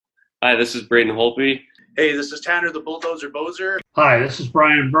Hi, this is Braden Holtby. Hey, this is Tanner the Bulldozer Bozer. Hi, this is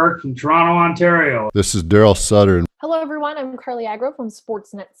Brian Burke from Toronto, Ontario. This is Daryl Sutter. Hello, everyone. I'm Carly Agro from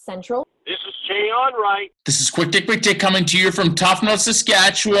Sportsnet Central. This is Jay Onright. This is Quick Dick coming to you from Tofnell,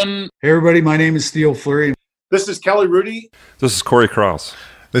 Saskatchewan. Hey, everybody. My name is Theo Fleury. This is Kelly Rudy. This is Corey Cross.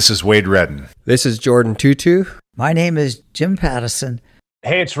 This is Wade Redden. This is Jordan Tutu. My name is Jim Pattison.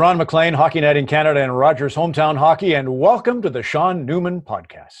 Hey, it's Ron McLean, Hockey Night in Canada and Rogers Hometown Hockey, and welcome to the Sean Newman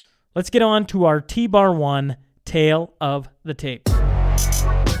Podcast. Let's get on to our T-Bar 1 Tale of the Tape.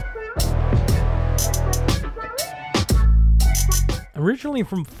 Originally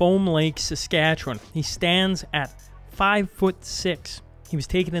from Foam Lake, Saskatchewan, he stands at 5'6". He was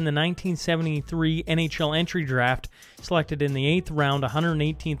taken in the 1973 NHL entry draft, selected in the 8th round,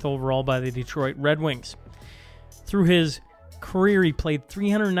 118th overall by the Detroit Redwings. Through his career, he played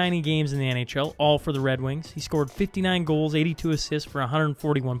 390 games in the NHL, all for the Red Wings. He scored 59 goals, 82 assists for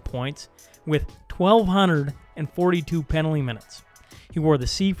 141 points, with 1,242 penalty minutes. He wore the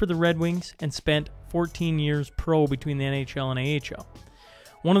C for the Red Wings and spent 14 years pro between the NHL and AHL.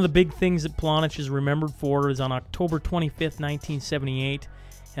 One of the big things that Polonich is remembered for is on October 25th, 1978,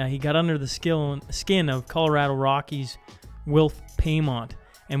 he got under the skin of Colorado Rockies' Wilf Paymont,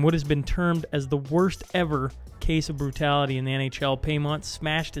 and what has been termed as the worst ever case of brutality in the NHL. Paymont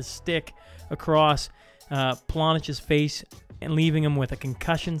smashed his stick across Polonich's face and leaving him with a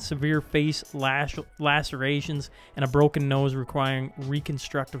concussion, severe face lacerations, and a broken nose requiring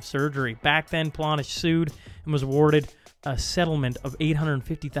reconstructive surgery. Back then, Polonich sued and was awarded a settlement of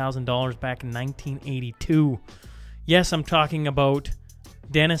 $850,000 back in 1982. Yes, I'm talking about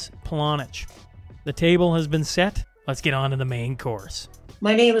Dennis Polonich. The table has been set. Let's get on to the main course.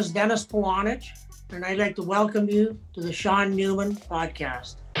 My name is Dennis Polonich, and I'd like to welcome you to the Sean Newman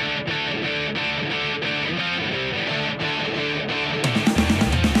Podcast.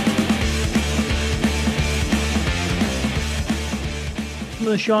 From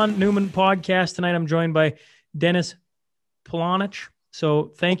the Sean Newman Podcast tonight, I'm joined by Dennis Polonich.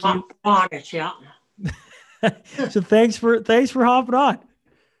 So thank you. Polonich, yeah. So thanks for hopping on.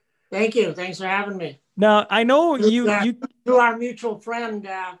 Thank you. Thanks for having me. Now I know you through our mutual friend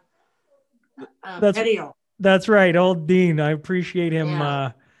Petio. That's right, old Dean. I appreciate him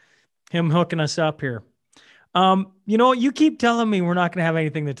him hooking us up here. You keep telling me we're not going to have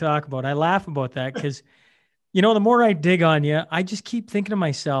anything to talk about. I laugh about that because the more I dig on you, I just keep thinking to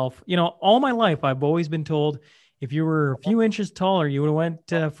myself, all my life I've always been told if you were a few inches taller, you would have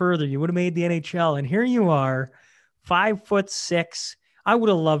went further. You would have made the NHL. And here you are, 5'6". I would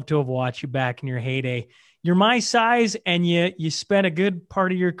have loved to have watched you back in your heyday. You're my size, and you spent a good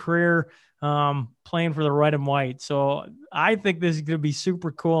part of your career playing for the red and white. So I think this is going to be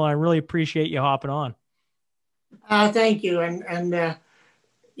super cool, and I really appreciate you hopping on. Thank you. And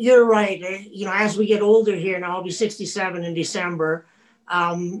you're right. As we get older here now, I'll be 67 in December.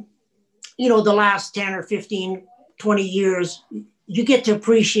 The last 10 or 15, 20 years, you get to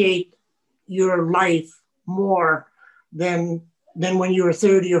appreciate your life more than when you were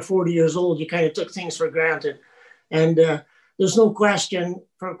 30 or 40 years old. You kind of took things for granted. And there's no question,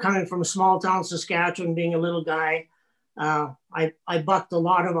 coming from small town Saskatchewan, being a little guy, I bucked a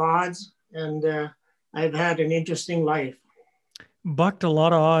lot of odds, and I've had an interesting life. Bucked a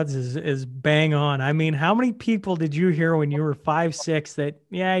lot of odds is bang on. I mean, how many people did you hear when you were 5'6" that,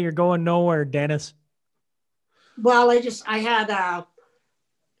 yeah, you're going nowhere, Dennis? Well, I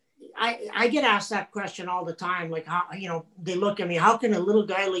get asked that question all the time. Like, how, they look at me, how can a little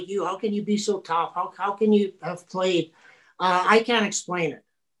guy like you, how can you be so tough? How can you have played? I can't explain it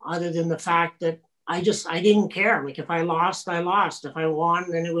other than the fact that I didn't care. Like, if I lost, I lost. If I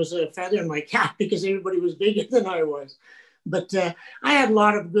won, then it was a feather in my cap because everybody was bigger than I was. But I had a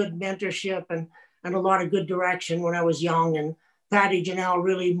lot of good mentorship and a lot of good direction when I was young. And Patty Janelle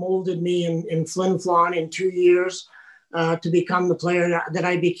really molded me in Flin Flon in 2 years to become the player that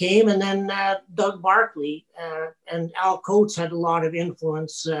I became. And then Doug Barkley and Al Coates had a lot of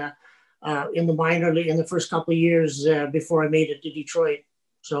influence in the minor league in the first couple of years before I made it to Detroit.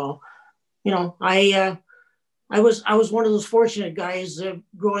 So, I was one of those fortunate guys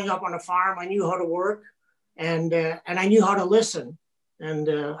growing up on a farm. I knew how to work and I knew how to listen. And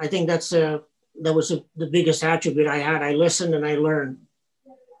I think that was the biggest attribute I had. I listened and I learned.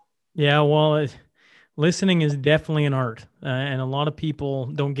 Yeah, well, listening is definitely an art, and a lot of people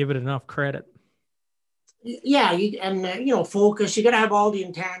don't give it enough credit. Yeah, focus. You got to have all the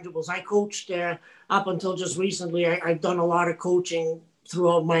intangibles. I coached up until just recently. I've done a lot of coaching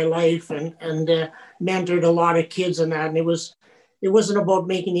throughout my life and mentored a lot of kids and that. And it wasn't about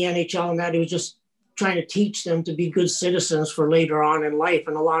making the NHL and that. It was just trying to teach them to be good citizens for later on in life.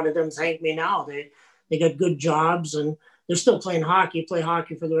 And a lot of them thank me now. They got good jobs and they're still playing hockey, play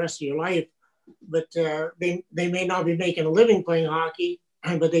hockey for the rest of your life. But they may not be making a living playing hockey,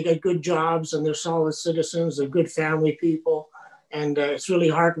 but they got good jobs and they're solid citizens. They're good family people. And it's really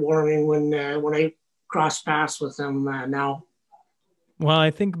heartwarming when I cross paths with them now. Well,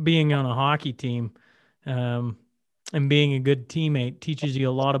 I think being on a hockey team and being a good teammate teaches you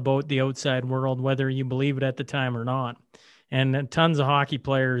a lot about the outside world, whether you believe it at the time or not. And tons of hockey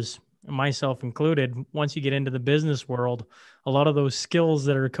players, myself included, once you get into the business world, a lot of those skills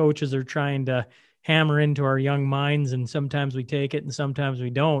that our coaches are trying to hammer into our young minds, and sometimes we take it and sometimes we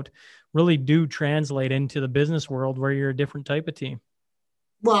don't, really do translate into the business world where you're a different type of team.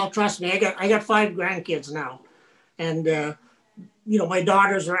 Well, trust me, I got 5 grandkids now. And my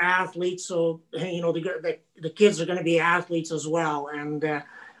daughters are athletes, so the kids are going to be athletes as well. And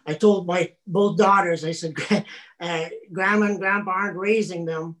I told my both daughters, I said, Grandma and Grandpa aren't raising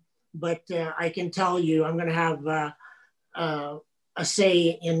them, but I can tell you, I'm going to have a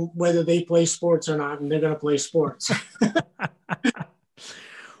say in whether they play sports or not, and they're going to play sports.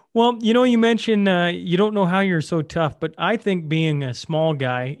 Well, you mentioned you don't know how you're so tough, but I think being a small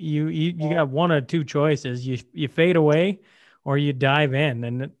guy, you got one or two choices. You fade away or you dive in.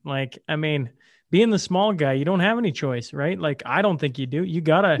 And being the small guy, you don't have any choice, right? Like, I don't think you do. You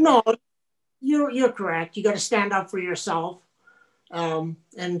gotta. No, you're correct. You got to stand up for yourself. And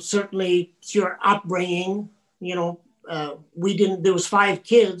certainly it's your upbringing. There was 5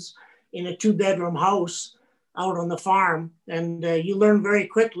 kids in a 2-bedroom house out on the farm. And you learn very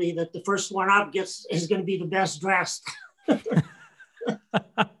quickly that the first one up is going to be the best dressed.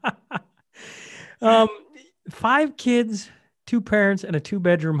 5 kids, 2 parents, and a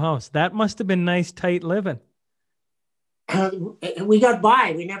 2-bedroom house. That must have been nice, tight living. We got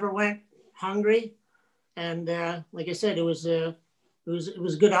by. We never went hungry. And like I said, it was a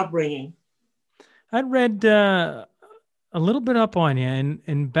good upbringing. I'd read a little bit up on you,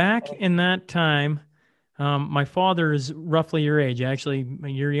 and back in that time, my father is roughly your age, actually a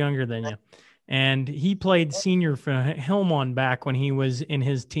year younger than you. And he played senior for Hillmont back when he was in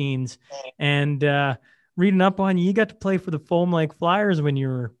his teens. And reading up on you, you got to play for the Foam Lake Flyers when you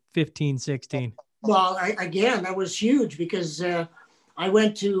were 15, 16. Well, that was huge because I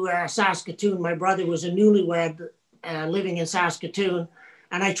went to Saskatoon. My brother was a newlywed living in Saskatoon,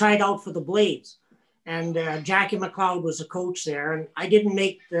 and I tried out for the Blades. And Jackie McLeod was a coach there. And I didn't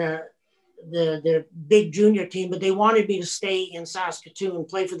make the big junior team, but they wanted me to stay in Saskatoon,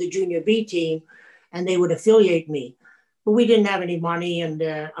 play for the junior B team, and they would affiliate me. But we didn't have any money, and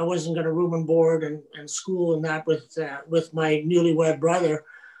I wasn't going to room and board and school and that with my newlywed brother.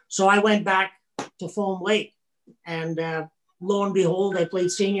 So I went back to Foam Lake, and lo and behold, I played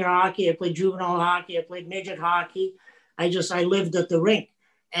senior hockey, I played juvenile hockey, I played midget hockey. I lived at the rink.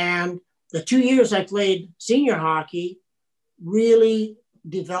 And the 2 years I played senior hockey really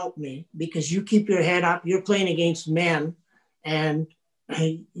developed me, because you keep your head up, you're playing against men, and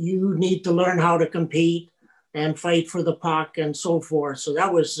you need to learn how to compete and fight for the puck and so forth. So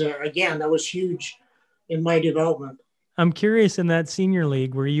that was, that was huge in my development. I'm curious, in that senior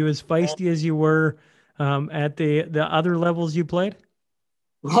league, were you as feisty as you were at the other levels you played?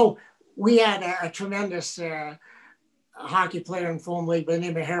 Well, we had a tremendous hockey player in Foam Lake by the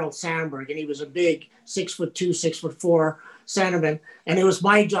name of Harold Sandberg, and he was a big 6'2", 6'4" centerman, and it was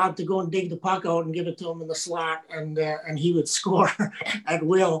my job to go and dig the puck out and give it to him in the slot, and he would score at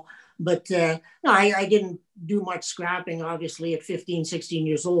will. But no, I didn't do much scrapping, obviously, at 15, 16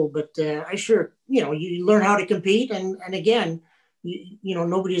 years old, but I sure, you learn how to compete, and again,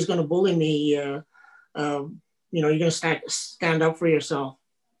 nobody's going to bully me. You're going to stand up for yourself.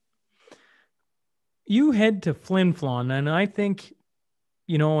 You head to Flin Flon, and I think,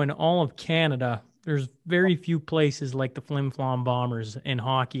 in all of Canada, there's very few places like the Flin Flon Bombers in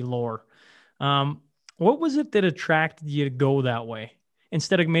hockey lore. What was it that attracted you to go that way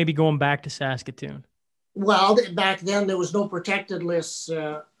instead of maybe going back to Saskatoon? Well, back then there was no protected lists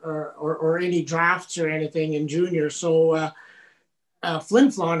or any drafts or anything in junior. So Flin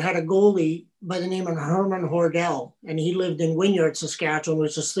Flon had a goalie by the name of Herman Hordell, and he lived in Wynyard, Saskatchewan,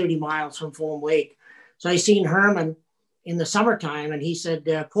 which is 30 miles from Foam Lake. So I seen Herman in the summertime, and he said,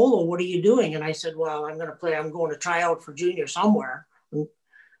 Polo, what are you doing? And I said, well, I'm going to try out for junior somewhere.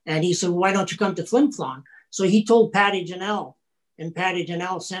 And he said, why don't you come to Flin Flon? So he told Patty Janelle, and Patty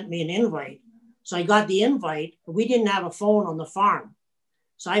Janelle sent me an invite. So I got the invite, but we didn't have a phone on the farm.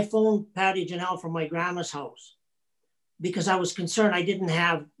 So I phoned Patty Janelle from my grandma's house because I was concerned I didn't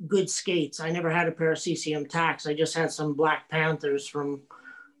have good skates. I never had a pair of CCM Tacks. I just had some Black Panthers from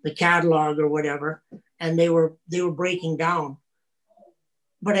the catalog or whatever, and they were breaking down.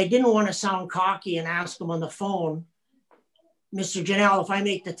 But I didn't want to sound cocky and ask them on the phone, Mr. Janelle, if I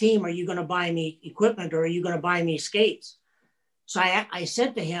make the team, are you going to buy me equipment or are you going to buy me skates? So I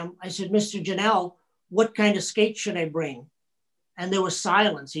said to him, I said, Mr. Janelle, what kind of skates should I bring? And there was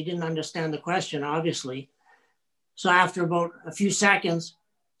silence. He didn't understand the question, obviously. So after about a few seconds,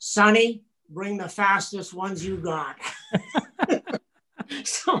 Sonny, bring the fastest ones you got.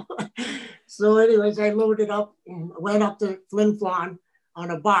 So anyways, I loaded up, went up to Flin Flon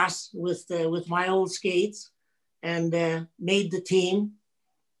on a bus with my old skates and made the team.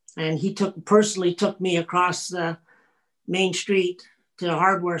 And he personally took me across the Main Street to a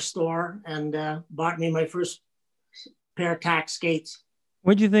hardware store and bought me my first pair of tack skates.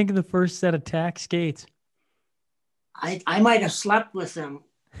 What'd you think of the first set of tack skates? I might have slept with them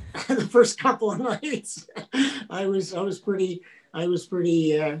the first couple of nights. I was pretty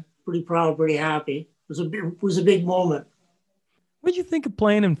proud, pretty happy. It was a big moment. What'd you think of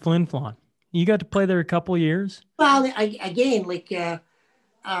playing in Flin Flon? You got to play there a couple of years? Well, again,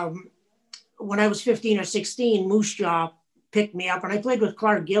 when I was 15 or 16, Moose Jaw picked me up, and I played with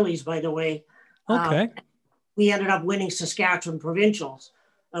Clark Gillies, by the way. Okay. We ended up winning Saskatchewan provincials,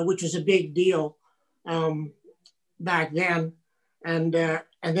 which was a big deal back then. And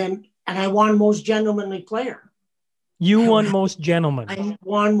I won most gentlemanly player. You won most gentleman. I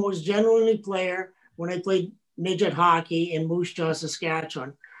won most gentlemanly player when I played midget hockey in Moose Jaw,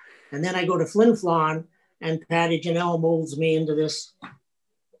 Saskatchewan. And then I go to Flin Flon, and Patty Janelle molds me into this,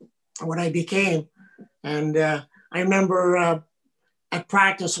 what I became. And I remember at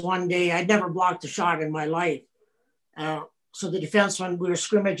practice one day, I'd never blocked a shot in my life. So the defenseman, we were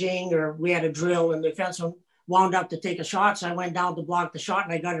scrimmaging or we had a drill, and the defenseman wound up to take a shot. So I went down to block the shot,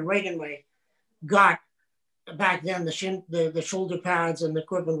 and I got it right in my gut. Back then, the shoulder pads and the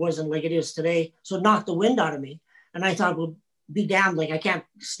equipment wasn't like it is today. So it knocked the wind out of me. And I thought, well, be damned, like I can't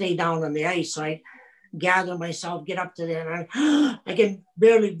stay down on the ice. So I gather myself, get up to there, and I can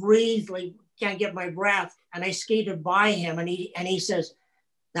barely breathe, like can't get my breath. And I skated by him, and he says,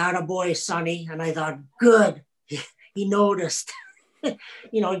 "That a boy, Sonny." And I thought, good, he noticed.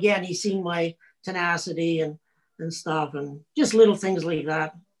 Again, he's seen my tenacity and stuff, and just little things like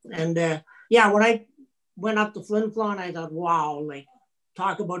that. And when I went up to Flin Flon, I thought, wow, like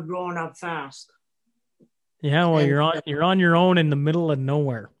talk about growing up fast. Yeah, well, you're on your own in the middle of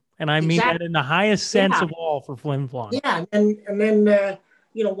nowhere. And I mean that in the highest sense of all for Flin Flon. Yeah, and then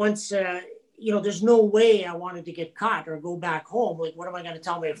once there's no way I wanted to get caught or go back home. Like, what am I going to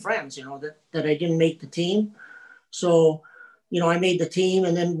tell my friends? That I didn't make the team. So, I made the team,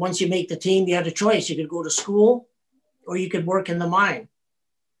 and then once you make the team, you had a choice. You could go to school, or you could work in the mine.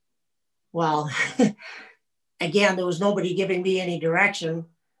 Well, again, there was nobody giving me any direction.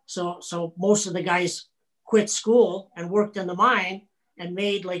 So most of the guys quit school and worked in the mine and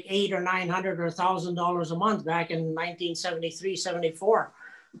made like $800 or $900 or $1,000 a month back in 1973, 74.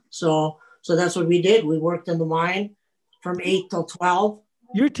 So that's what we did. We worked in the mine from 8 till 12.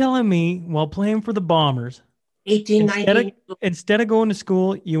 You're telling me while playing for the Bombers, 18, 19. Instead of going to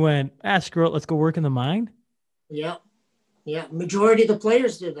school, you went, screw it, let's go work in the mine? Yeah. Yeah. Majority of the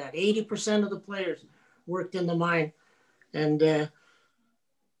players did that. 80% of the players worked in the mine and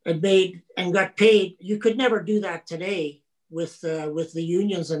got paid. You could never do that today with the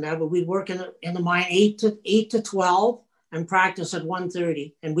unions and that, but we'd work in the mine 8 to 12 and practice at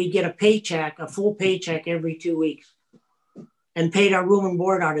 1:30, and we'd get a full paycheck every 2 weeks, and paid our room and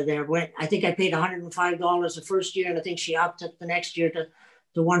board out of there. I think I paid $105 the first year, and I think she upped it the next year to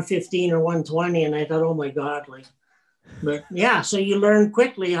 $115 or $120, and I thought, oh my God, but yeah, so you learn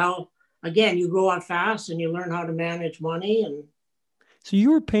quickly how, again, you grow up fast and you learn how to manage money. And so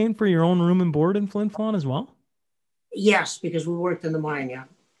you were paying for your own room and board in Flin Flon as well? Yes, because we worked in the mine. Yeah.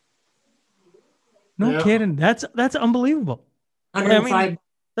 No kidding. That's unbelievable.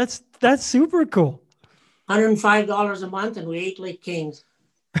 That's super cool. $105 a month, and we ate like kings.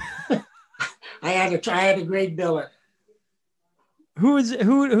 I had a great billet. Who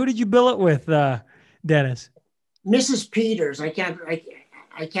did you bill it with, Dennis? Mrs. Peters. I can't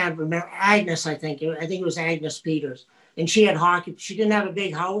remember. Agnes, I think it was Agnes Peters. And she had hockey. She didn't have a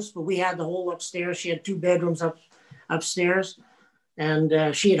big house, but we had the whole upstairs. She had 2 bedrooms upstairs,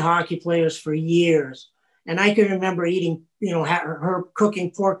 and she had hockey players for years. And I can remember eating, her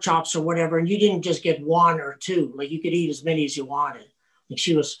cooking pork chops or whatever, and you didn't just get 1 or 2. Like, you could eat as many as you wanted. Like,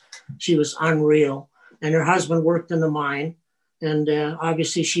 she was unreal. And her husband worked in the mine, and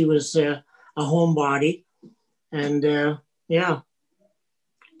obviously she was a homebody. And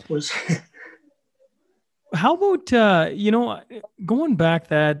was How about going back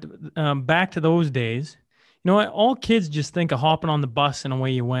to those days? All kids just think of hopping on the bus and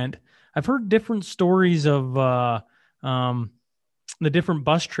away you went. I've heard different stories of the different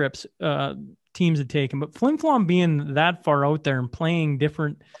bus trips teams had taken, but Flin Flon being that far out there and playing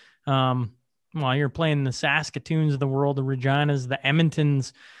different, you're playing the Saskatoons of the world, the Reginas, the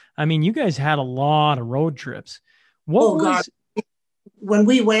Edmontons. I mean, you guys had a lot of road trips. God. When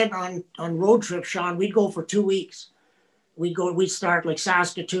we went on road trips, Sean, we'd go for 2 weeks. We'd start like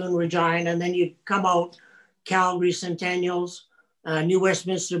Saskatoon, Regina, and then you'd come out Calgary Centennials, New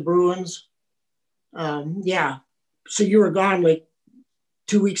Westminster Bruins. So you were gone like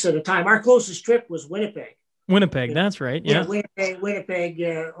 2 weweeks at a time. Our closest trip was Winnipeg. Winnipeg, that's right. Yeah, Winnipeg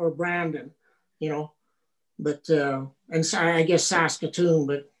or Brandon, but and I guess Saskatoon.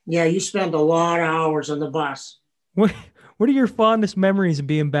 But yeah, you spend a lot of hours on the bus. What are your fondest memories of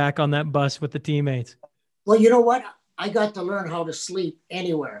being back on that bus with the teammates? Well, you know what? I got to learn how to sleep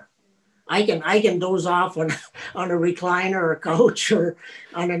anywhere. I can doze off on a recliner or a couch or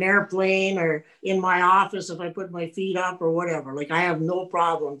on an airplane or in my office if I put my feet up or whatever. Like, I have no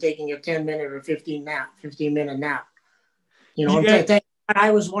problem taking a 10-minute or 15-minute nap.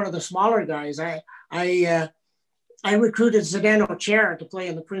 I was one of the smaller guys. I recruited Zdeno Chara to play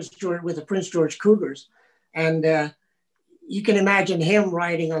in with the Prince George Cougars, and you can imagine him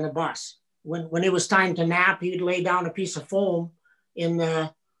riding on the bus. When it was time to nap, he'd lay down a piece of foam in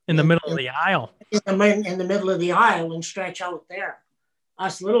the middle of the aisle. In the middle of the aisle and stretch out there.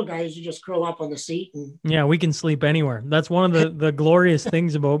 Us little guys, you just curl up on the seat. Yeah, we can sleep anywhere. That's one of the glorious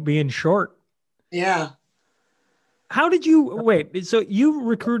things about being short. Yeah. How did you wait? So you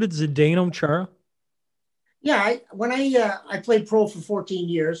recruited Zdeno Chara? Yeah, I played pro for 14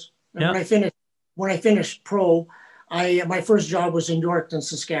 years. And when I finished pro, my first job was in Yorkton,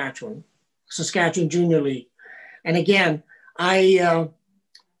 Saskatchewan Junior League. And again, I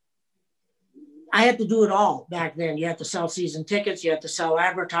had to do it all back then. You had to sell season tickets, you had to sell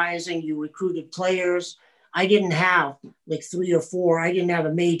advertising, you recruited players. I didn't have like 3 or 4. I didn't have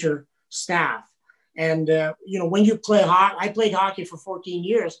a major staff. And, when you play hockey, I played hockey for 14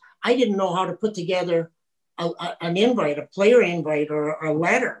 years. I didn't know how to put together an invite, a player invite or a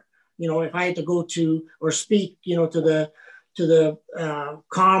letter. If I had to go to or speak, to the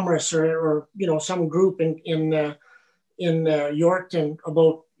Commerce or some group in Yorkton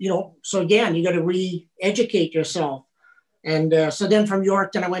about, so again, you got to re-educate yourself. And so then from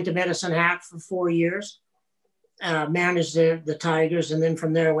Yorkton, I went to Medicine Hat for 4 years, managed the Tigers. And then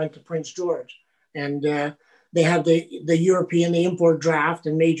from there, I went to Prince George. And they have the European, the import draft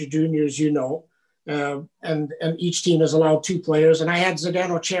and major juniors, and each team is allowed 2 players. And I had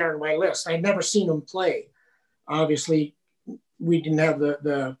Zdeno Chara on my list. I'd never seen him play. Obviously, we didn't have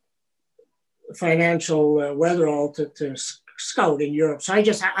the financial wherewithal to scout in Europe. So I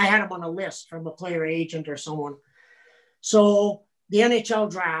had him on a list from a player agent or someone. So the NHL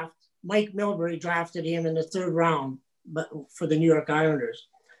draft, Mike Milbury drafted him in the 3rd round but for the New York Islanders.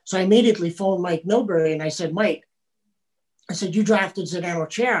 So I immediately phoned Mike Milbury and I said, Mike, you drafted Zdeno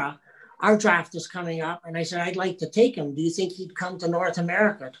Chara. Our draft is coming up. And I said, I'd like to take him. Do you think he'd come to North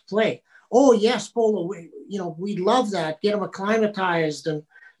America to play? Oh, yes, Polo, we'd love that. Get him acclimatized and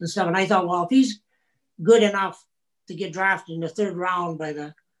stuff. And I thought, well, if he's good enough to get drafted in the 3rd round by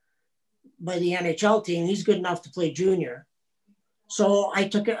the NHL team, he's good enough to play junior. So I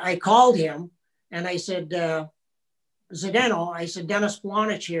called him and I said, Zdeno, I said, Dennis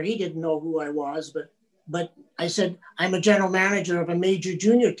Polonich here. He didn't know who I was, but I said, I'm a general manager of a major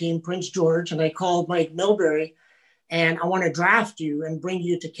junior team, Prince George. And I called Mike Milbury and I want to draft you and bring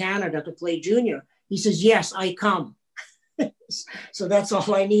you to Canada to play junior. He says, yes, I come. So that's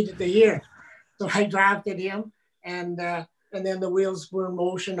all I needed to hear. So I drafted him and then the wheels were in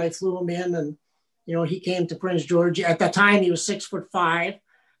motion. I flew him in and, he came to Prince George. At that time, he was 6'5"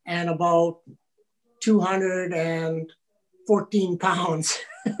 and about 214 pounds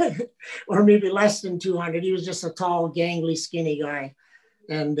or maybe less than 200. He was just a tall, gangly, skinny guy.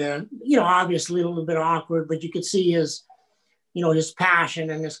 And, obviously a little bit awkward, but you could see his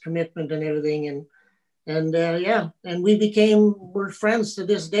passion and his commitment and everything. And we're friends to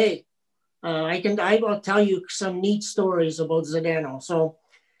this day. I will tell you some neat stories about Zdeno. So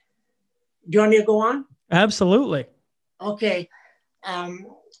do you want me to go on? Absolutely. Okay.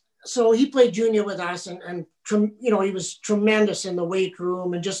 So he played junior with us and he was tremendous in the weight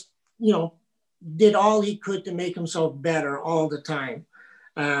room and just, did all he could to make himself better all the time.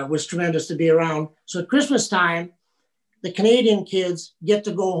 Was tremendous to be around. So at Christmas time, the Canadian kids get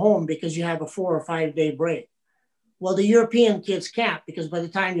to go home because you have a 4 or 5 day break. Well, the European kids can't, because by the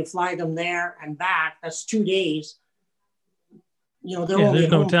time you fly them there and back, that's 2 days. You know, they're only there's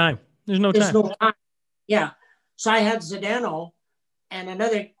at no home. time. There's no There's time. no time. Yeah. So I had Zdeno and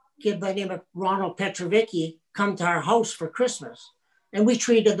another kid by the name of Ronald Petrovicki come to our house for Christmas. And we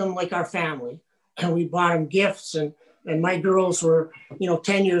treated them like our family. And we bought them gifts. And my girls were,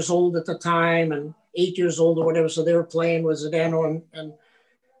 10 years old at the time and 8 years old or whatever. So they were playing with Zdeno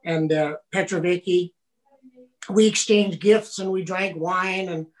and Petrovicki. We exchanged gifts and we drank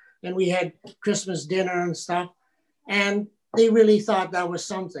wine and we had Christmas dinner and stuff. And they really thought that was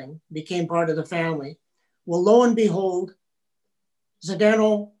something, became part of the family. Well, lo and behold,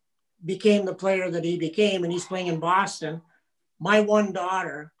 Zdeno became the player that he became, and he's playing in Boston. My one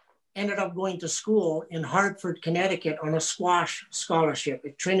daughter ended up going to school in Hartford, Connecticut on a squash scholarship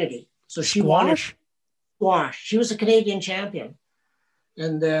at Trinity. So she wanted squash. She was a Canadian champion.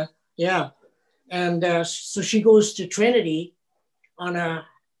 And so she goes to Trinity on a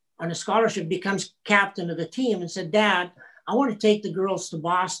scholarship, becomes captain of the team, and said, Dad, I want to take the girls to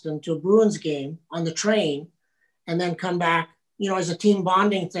Boston to a Bruins game on the train and then come back, as a team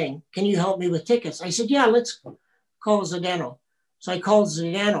bonding thing. Can you help me with tickets? I said, yeah, let's call Zdeno. So I called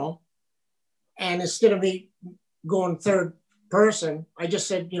Zdeno, and instead of me going third person, I just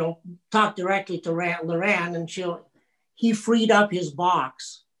said, talk directly to Loran, and he freed up his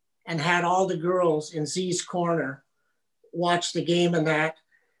box and had all the girls in Z's corner watch the game and that,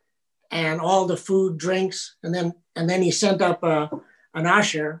 and all the food, drinks, and then he sent up an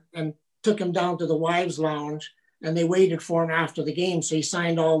usher and took him down to the wives' lounge, and they waited for him after the game. So he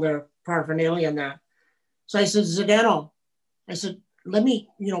signed all their paraphernalia and that. So I said, Zdeno, let me,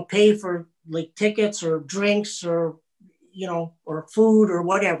 pay for like tickets or drinks or, or food or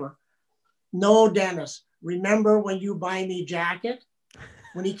whatever. No, Dennis, remember when you buy me jacket?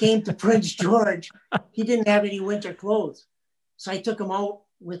 When he came to Prince George, he didn't have any winter clothes. So I took him out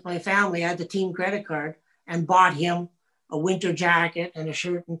with my family. I had the team credit card and bought him a winter jacket and a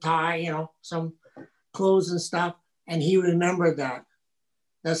shirt and tie, some clothes and stuff. And he remembered that.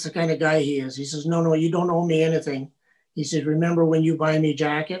 That's the kind of guy he is. He says, no, you don't owe me anything. He said, remember when you buy me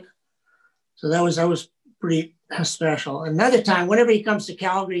jacket? So that was pretty special. Another time, whenever he comes to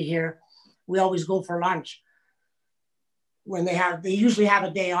Calgary here, we always go for lunch. When they usually have a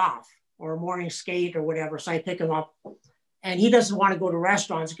day off or a morning skate or whatever. So I pick him up, and he doesn't want to go to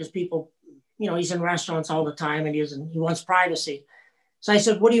restaurants because people, he's in restaurants all the time and he wants privacy. So I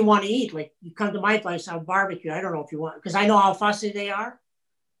said, what do you want to eat? Like, you come to my place, I'll barbecue. I don't know if you want, because I know how fussy they are.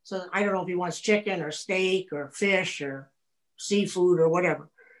 So I don't know if he wants chicken or steak or fish or seafood or whatever.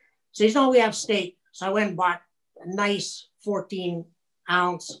 So he's, no, we have steak. So I went and bought a nice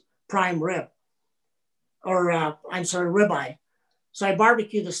 14-ounce prime rib. Ribeye. So I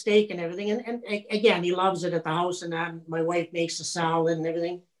barbecue the steak and everything. And again, he loves it at the house and that. My wife makes the salad and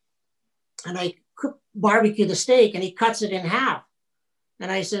everything. And I barbecue the steak and he cuts it in half.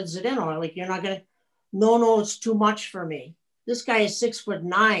 And I said, Zdeno, like, you're not going to, no, it's too much for me. This guy is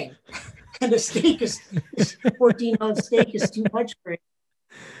 6'9", and the steak is 14-ounce steak is too much for him.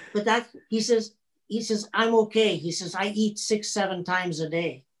 But he says, I'm okay. He says, I eat 6-7 times a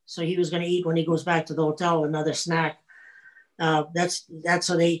day. So he was going to eat when he goes back to the hotel, another snack. That's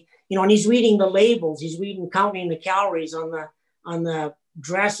so they, and he's reading the labels. He's counting the calories on the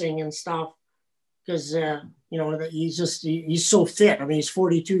dressing and stuff. Because, he's so fit. I mean, he's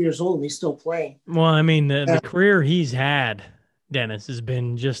 42 years old and he's still playing. Well, I mean, the career he's had, Dennis, has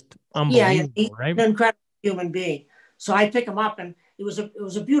been just unbelievable, he's right? An incredible human being. So I pick him up, and it was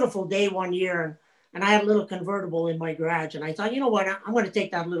a beautiful day one year, and I had a little convertible in my garage, and I thought, you know what, I'm going to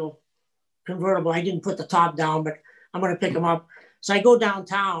take that little convertible. I didn't put the top down, but I'm going to pick him up. So I go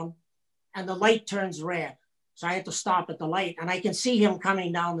downtown, and the light turns red. So I had to stop at the light, and I can see him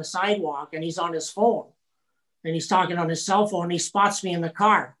coming down the sidewalk, and he's on his phone, and he's talking on his cell phone. And he spots me in the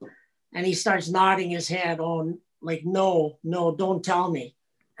car, and he starts nodding his head on, like, no, don't tell me.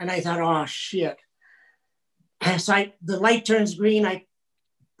 And I thought, oh shit. So the light turns green. I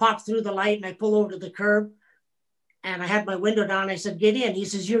pop through the light and I pull over to the curb, and I had my window down. I said, get in. He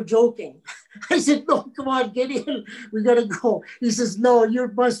says, you're joking. I said, no, come on, get in. We got to go. He says, no, you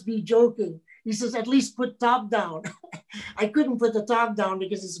must be joking. He says, at least put top down. I couldn't put the top down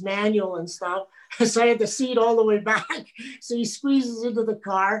because it's manual and stuff. So I had the seat all the way back. So he squeezes into the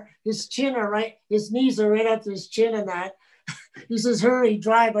car. His knees are right up to his chin and that. He says, hurry,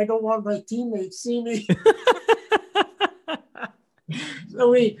 drive. I don't want my teammates see me.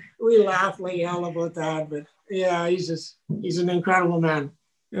 So we laugh like hell about that. But yeah, he's an incredible man.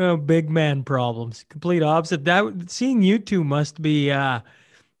 Oh, big man problems. Complete opposite. Seeing you two must be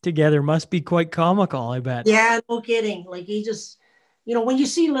together must be quite comical, I bet. Yeah, no kidding. Like he just, when you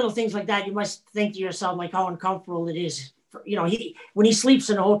see little things like that, you must think to yourself like how uncomfortable it is. When he sleeps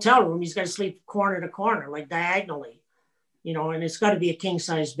in a hotel room, he's got to sleep corner to corner, like diagonally, and it's got to be a king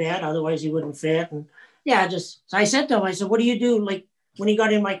size bed, otherwise he wouldn't fit. And yeah, so I said to him, I said, "What do you do?" Like when he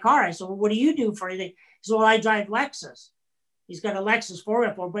got in my car, I said, "Well, what do you do for anything?" He said, "Well, I drive Lexus." He's got a Lexus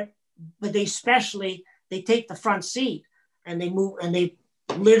 4x4, but they take the front seat and they move and they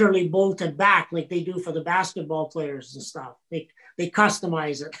literally bolt it back like they do for the basketball players and stuff. They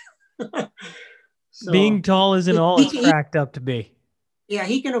customize it. So, being tall isn't all it's cracked up to be. Yeah,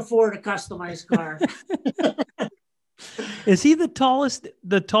 he can afford a customized car. Is he the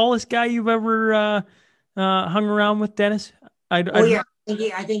tallest guy you've ever hung around with, Dennis? I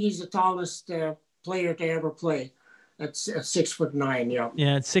think he's the tallest player to ever play. That's 6'9". Yeah.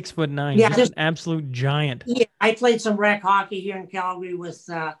 Yeah, it's 6'9". Yeah, just an absolute giant. Yeah, I played some rec hockey here in Calgary with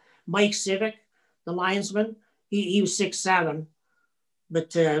Mike Civic, the linesman. He was 6'7".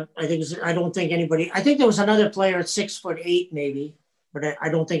 But I think there was another player at 6'8" maybe, but I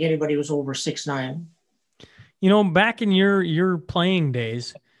don't think anybody was over 6'9". Back in your playing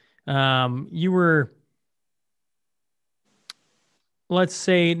days, you were, let's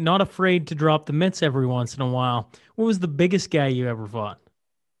say, not afraid to drop the mitts every once in a while. What was the biggest guy you ever fought?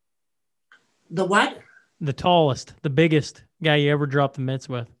 The what? The tallest, the biggest guy you ever dropped the mitts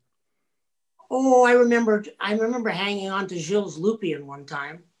with. Oh, I remember hanging on to Gilles Lupien one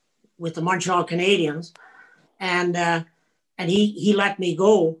time with the Montreal Canadiens, and he let me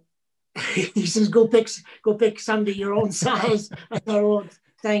go. He says, "Go pick somebody your own size." I thought, "Oh,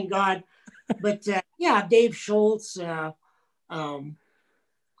 thank God." But yeah, Dave Schultz, Don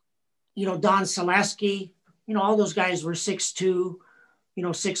Selesky, all those guys were 6'2",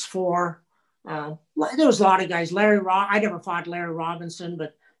 6'4". There was a lot of guys. I never fought Larry Robinson,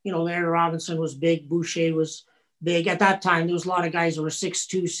 but Larry Robinson was big. Boucher was big. At that time, there was a lot of guys that were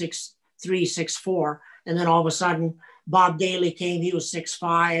 6'2", 6'3", 6'4". And then all of a sudden, Bob Daly came. He was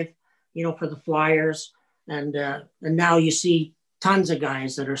 6'5", for the Flyers. And now you see tons of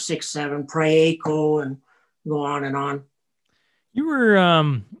guys that are 6'7", Prieco, and go on and on. You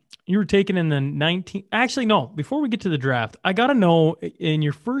were taken in the actually, no, before we get to the draft, I got to know, in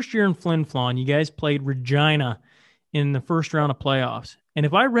your first year in Flin Flon, you guys played Regina in the first round of playoffs. And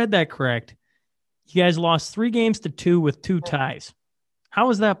if I read that correct, you guys lost 3-2 with 2 ties. How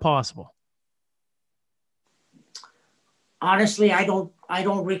is that possible? Honestly, I don't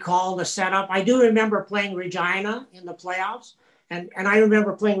recall the setup. I do remember playing Regina in the playoffs, and I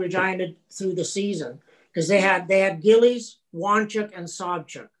remember playing Regina through the season because they had Gillies, Wanchuk, and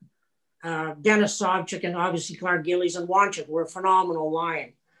Sobchuk. Dennis Sobchuk and obviously Clark Gillies and Wanchuk were a phenomenal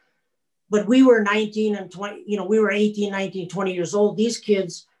line. But we were 19 and 20, we were 18, 19, 20 years old. These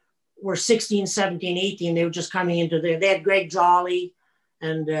kids were 16, 17, 18. They were just coming into they had Greg Jolly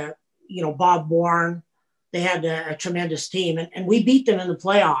and, Bob Bourne. They had a tremendous team. And we beat them in the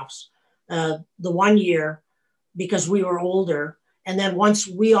playoffs the one year because we were older. And then once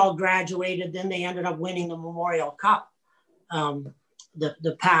we all graduated, then they ended up winning the Memorial Cup,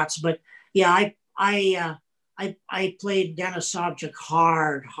 the Pats. But yeah, I played Dennis Sobchuk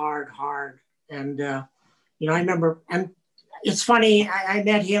hard. And, I remember, and it's funny, I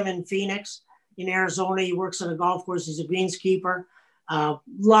met him in Phoenix, in Arizona. He works at a golf course. He's a greenskeeper.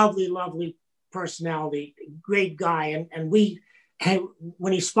 Lovely personality, great guy. And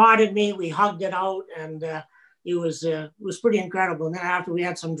when he spotted me, we hugged it out, and it was pretty incredible. And then after we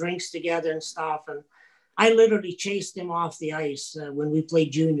had some drinks together and stuff, and I literally chased him off the ice when we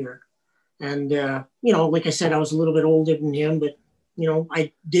played junior. And, like I said, I was a little bit older than him, but,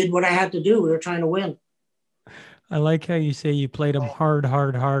 I did what I had to do. We were trying to win. I like how you say you played him hard.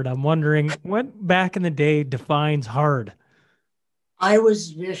 I'm wondering what back in the day defines hard. I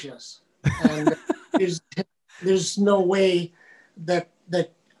was vicious. And there's no way that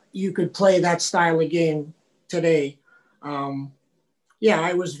you could play that style of game today.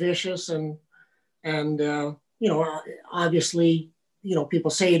 I was vicious and obviously,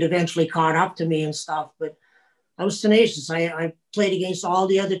 people say it eventually caught up to me and stuff, but I was tenacious. I played against all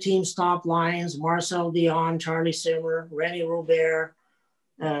the other team's top lines: Marcel Dion, Charlie Simmer, René Robert,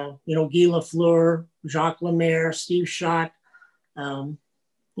 Guy Lafleur, Jacques Lemaire, Steve Schott.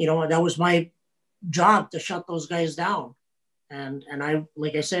 That was my job, to shut those guys down. And I,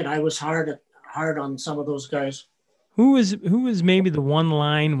 like I said, I was hard on some of those guys. Who was maybe the one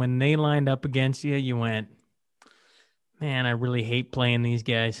line when they lined up against you, you went, man, I really hate playing these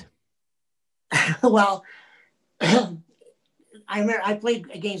guys? Well, I played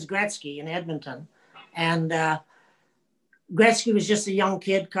against Gretzky in Edmonton, and Gretzky was just a young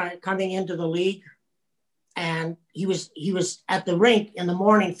kid coming into the league, and he was at the rink in the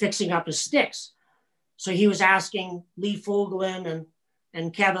morning fixing up his sticks. So he was asking Lee Fogelin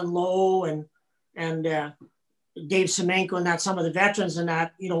and Kevin Lowe and Dave Semenko and that some of the veterans and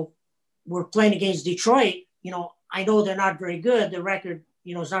that, were playing against Detroit. I know they're not very good. The record,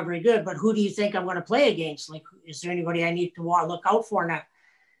 is not very good, but who do you think I'm going to play against? Like, is there anybody I need to look out for now?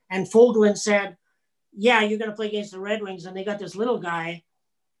 And Fogelin said, yeah, you're going to play against the Red Wings. And they got this little guy,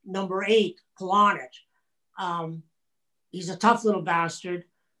 number 8, Polonich. He's a tough little bastard,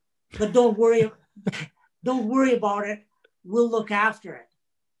 but don't worry about it. We'll look after it.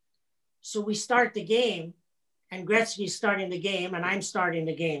 So we start the game, and Gretzky's starting the game, and I'm starting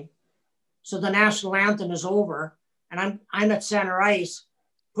the game. So the national anthem is over, and I'm at center ice,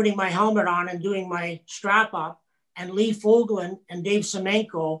 putting my helmet on and doing my strap up, and Lee Fogelin and Dave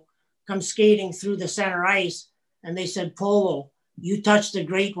Semenko come skating through the center ice, and they said, "Polo, you touched the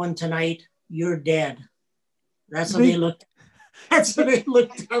great one tonight. You're dead." That's what they looked. That's what they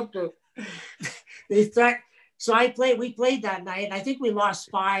looked up to. They thought. So we played that night. I think we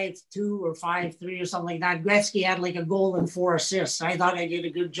lost 5-2 or 5-3 or something like that. Gretzky had like a goal and 4 assists. I thought I did a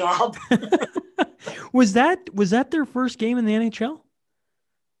good job. Was that their first game in the NHL?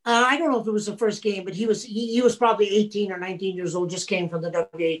 I don't know if it was the first game, but he was probably 18 or 19 years old, just came from the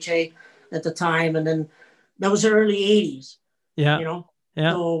WHA at the time. And then that was the early 80s. Yeah.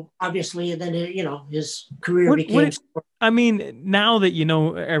 Yeah. So obviously, then, his career became... I mean, now that,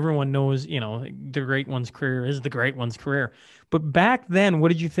 everyone knows, the great one's career is the great one's career. But back then, what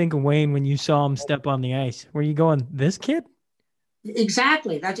did you think of Wayne when you saw him step on the ice? Were you going, this kid?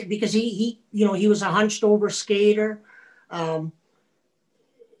 Exactly. That's it, because he was a hunched over skater.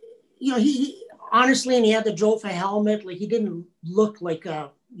 He honestly, and he had the Jofa helmet. Like, he didn't look like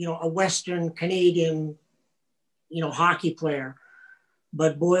a Western Canadian, hockey player.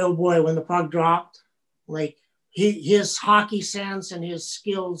 But boy, oh boy, when the puck dropped, like his hockey sense and his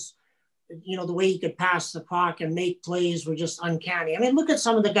skills, the way he could pass the puck and make plays were just uncanny. I mean, look at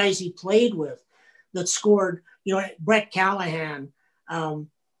some of the guys he played with that scored, Brett Callahan, guys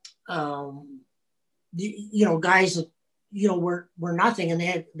that, were nothing, and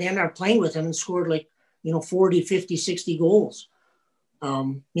they ended up playing with him and scored like, 40, 50, 60 goals.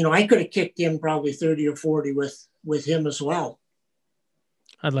 I could have kicked him probably 30 or 40 with him as well.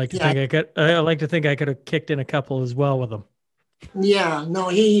 I'd like to think I could. I like to think I could have kicked in a couple as well with him. Yeah, no,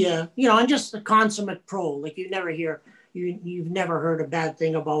 he, I'm just a consummate pro. Like, you've never heard a bad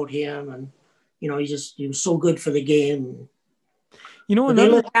thing about him, and he was so good for the game. They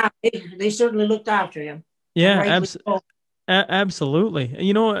certainly looked after him. Yeah, absolutely.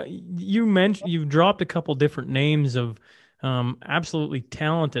 You've dropped a couple different names of absolutely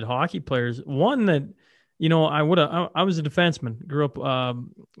talented hockey players. One that. I was a defenseman, grew up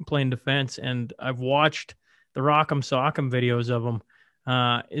playing defense, and I've watched the Rock'em Sock'em videos of him.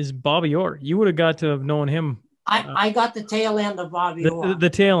 Is Bobby Orr. You would have got to have known him. I got the tail end of Bobby Orr.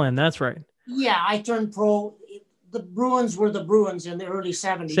 The tail end, that's right. Yeah, I turned pro. The Bruins were the Bruins in the early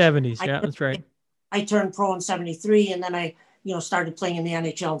 70s. That's right. I turned pro in 73, and then I, started playing in the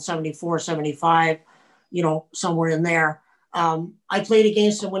NHL in 74, 75, somewhere in there. I played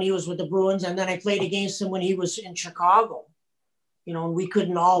against him when he was with the Bruins, and then I played against him when he was in Chicago. And we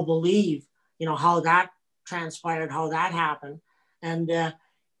couldn't all believe, how that transpired, how that happened. And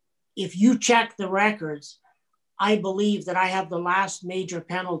if you check the records, I believe that I have the last major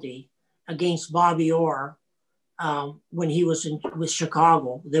penalty against Bobby Orr when he was with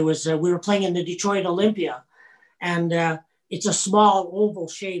Chicago. There was we were playing in the Detroit Olympia, and it's a small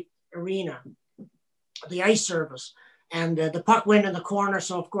oval-shaped arena, the ice surface. And the puck went in the corner.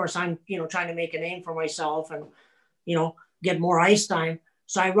 So, of course, I'm, trying to make a name for myself and, get more ice time.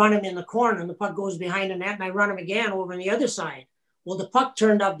 So I run him in the corner, and the puck goes behind the net, and I run him again over on the other side. Well, the puck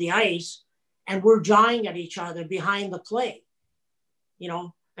turned up the ice, and we're jawing at each other behind the play,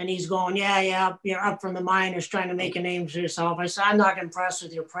 and he's going, yeah, you're up from the minors trying to make a name for yourself. I said, I'm not impressed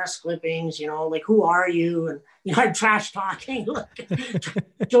with your press clippings, like, who are you? And, I'm trash talking,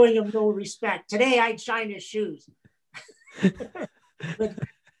 showing him no respect. Today, I'd shine his shoes.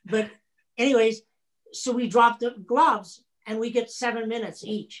 but anyways, so we dropped the gloves and we get 7 minutes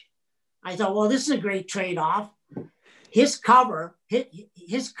each. I thought, well, this is a great trade-off. His cover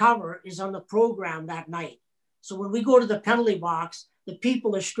is on the program that night. So when we go to the penalty box, the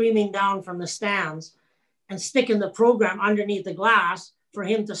people are streaming down from the stands and sticking the program underneath the glass for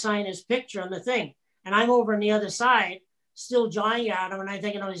him to sign his picture on the thing. And I'm over on the other side, still jawing at him, and I'm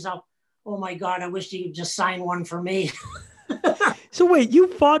thinking to myself, oh my God, I wish he would just sign one for me. So wait, you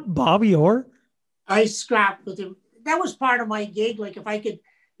fought Bobby Orr? I scrapped with him. that was part of my gig. Like if I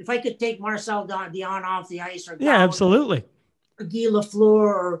could take Marcel Dion off the ice, or Yeah, absolutely. or Guy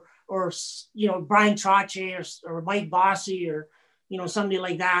Lafleur, or Brian Trottier, or Mike Bossy, or somebody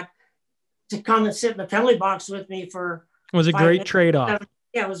like that, to come and sit in the penalty box with me for. It was a great trade-off.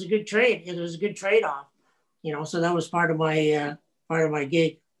 Yeah, it was a good trade. It was a good trade-off. So that was part of my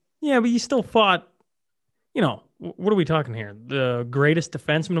gig. Yeah, but you still fought. What are we talking here? The greatest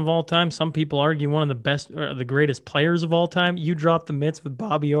defenseman of all time. Some people argue one of the best, or the greatest players of all time. You dropped the mitts with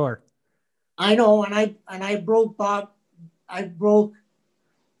Bobby Orr. I know, and I broke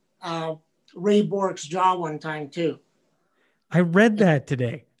Ray Bork's jaw one time too. I read that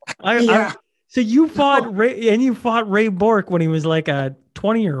today. So you fought Ray, and you fought Ray Bork when he was like a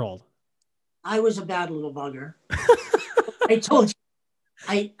 20-year-old. I was a bad little bugger. I told you,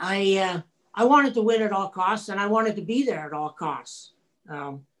 I wanted to win at all costs, and I wanted to be there at all costs.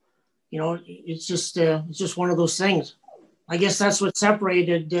 It's just one of those things. I guess that's what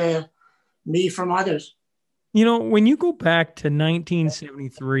separated me from others. When you go back to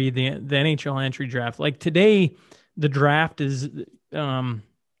 1973, the NHL entry draft, like today, the draft is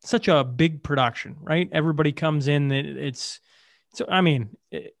such a big production, right? Everybody comes in. It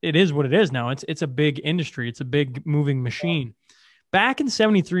is what it is now. It's a big industry. It's a big moving machine. Back in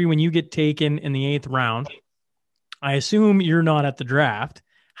 73, when you get taken in the 8th round, I assume you're not at the draft.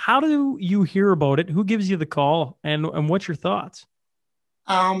 How do you hear about it? Who gives you the call, and what's your thoughts?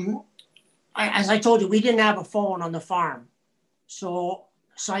 As I told you, we didn't have a phone on the farm. So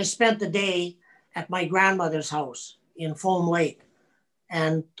I spent the day at my grandmother's house in Foam Lake,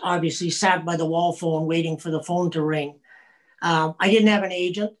 and obviously sat by the wall phone waiting for the phone to ring. I didn't have an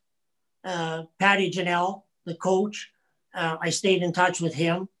agent. Patty Janelle, the coach, I stayed in touch with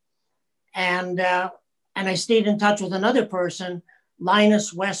him. And I stayed in touch with another person,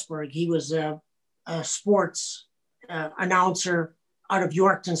 Linus Westberg. He was a sports announcer out of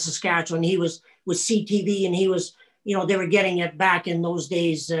Yorkton, Saskatchewan. He was with CTV, and he was, they were getting it back in those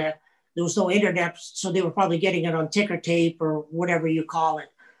days. There was no internet, so they were probably getting it on ticker tape or whatever you call it.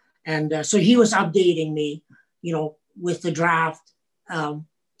 And so he was updating me, with the draft. I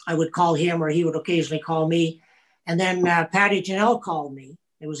would call him, or he would occasionally call me. And then Patty Janelle called me.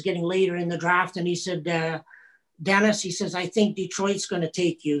 It was getting later in the draft, and he said, Dennis, he says, I think Detroit's going to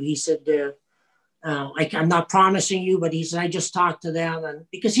take you. He said, I'm not promising you, but he said, I just talked to them. And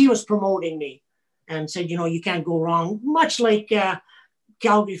because he was promoting me and said, you can't go wrong. Much like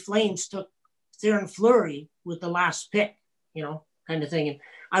Calgary Flames took Theoren Fleury with the last pick, kind of thing. And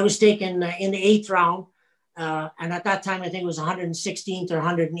I was taken in the 8th round. And at that time, I think it was 116th or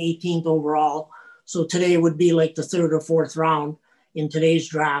 118th overall. So today would be like the 3rd or 4th round in today's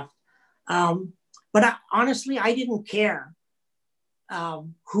draft. But honestly, I didn't care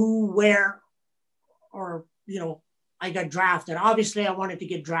who, where, or, I got drafted. Obviously, I wanted to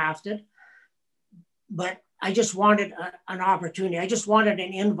get drafted, but I just wanted an opportunity. I just wanted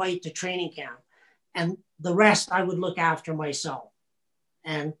an invite to training camp, and the rest I would look after myself.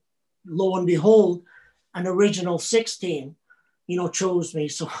 And lo and behold, an original 6 team, chose me.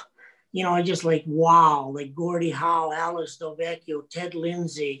 So, I just wow, like Gordie Howe, Alex Delvecchio, Ted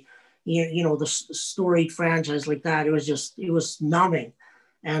Lindsay, the storied franchise like that. It was numbing.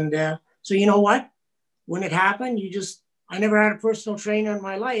 And so you know what? When it happened, I never had a personal trainer in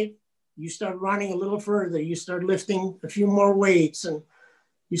my life. You start running a little further. You start lifting a few more weights, and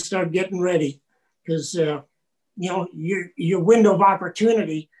you start getting ready because, your window of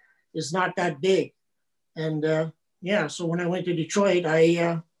opportunity is not that big. And so when I went to Detroit,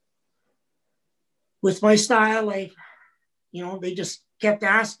 with my style, they just kept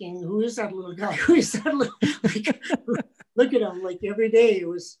asking, who is that little guy? Who is that little, look at him, every day it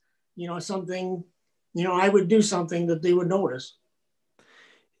was, something, I would do something that they would notice.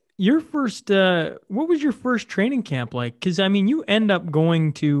 Your first, what was your first training camp like? Because you end up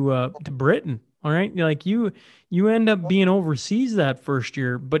going to Britain, all right? You end up being overseas that first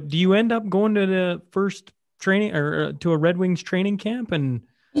year, but do you end up going to the first training or to a Red Wings training camp? And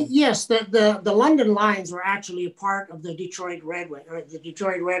yes, the London Lions were actually a part of the Detroit Redwing, or the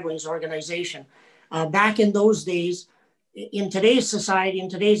Detroit Redwings organization. Back in those days, in today's society, in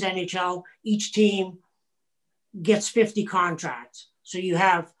today's NHL, each team gets 50 contracts. So you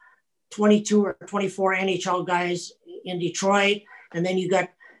have 22 or 24 NHL guys in Detroit, and then you got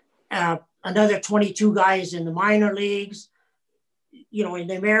another 22 guys in the minor leagues, in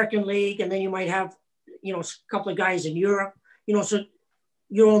the American League, and then you might have, a couple of guys in Europe, so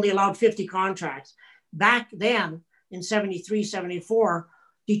you're only allowed 50 contracts. Back then in 73, 74,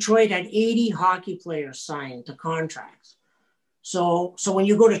 Detroit had 80 hockey players signed to contracts. So when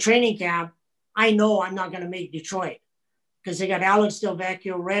you go to training camp, I know I'm not going to make Detroit because they got Alex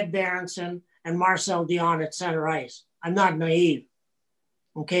Delvecchio, Red Berenson, and Marcel Dion at center ice. I'm not naive,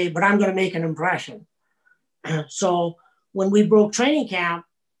 okay? But I'm going to make an impression. So when we broke training camp,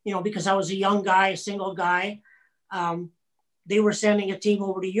 because I was a young guy, a single guy, they were sending a team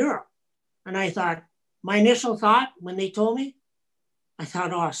over to Europe. And I thought, my initial thought when they told me, I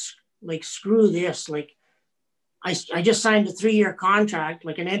thought, oh, screw this. I just signed a 3-year contract,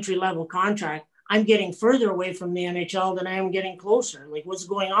 like an entry-level contract. I'm getting further away from the NHL than I am getting closer. Like, what's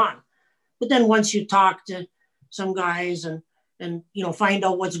going on? But then once you talk to some guys and find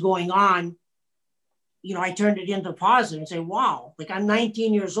out what's going on, I turned it into positive and say, wow, like I'm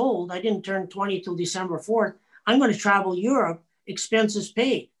 19 years old. I didn't turn 20 till December 4th. I'm going to travel Europe, expenses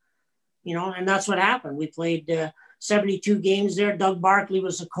paid, and that's what happened. We played 72 games there. Doug Barkley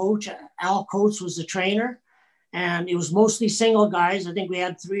was the coach. Al Coates was the trainer. And it was mostly single guys. I think we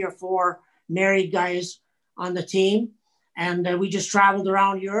had 3 or 4 married guys on the team. And we just traveled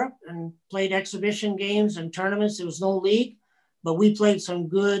around Europe and played exhibition games and tournaments. There was no league, but we played some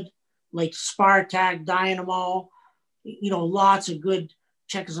good, like Spartak, Dynamo, lots of good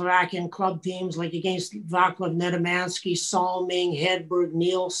Czechoslovakian club teams, like against Vaclav Nedomansky, Salming, Hedberg,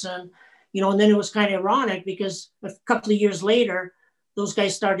 Nielsen, and then it was kind of ironic because a couple of years later, those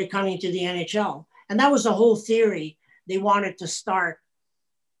guys started coming to the NHL. And that was the whole theory. They wanted to start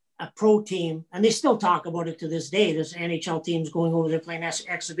a pro team, and they still talk about it to this day. There's NHL teams going over there playing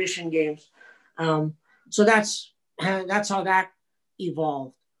exhibition games. So that's how that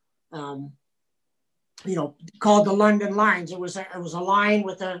evolved. Called the London Lines. It was a line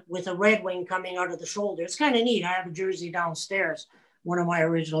with a Redwing coming out of the shoulder. It's kind of neat. I have a jersey downstairs, one of my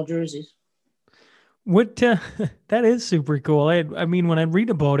original jerseys. What that is super cool. I mean, when I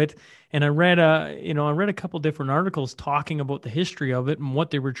read about it, and I read a couple different articles talking about the history of it and what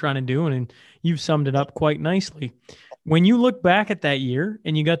they were trying to do, and you've summed it up quite nicely. When you look back at that year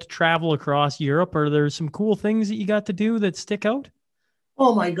and you got to travel across Europe, are there some cool things that you got to do that stick out?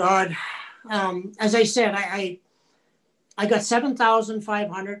 Oh my God! As I said, I got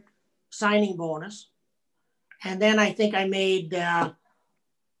 7,500 signing bonus, and then I think I made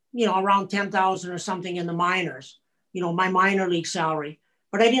around 10,000 or something in the minors. My minor league salary.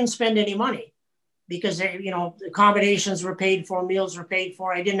 But I didn't spend any money because, the accommodations were paid for, meals were paid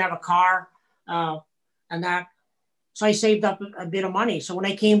for. I didn't have a car and that. So I saved up a bit of money. So when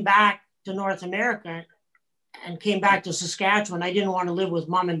I came back to North America and came back to Saskatchewan, I didn't want to live with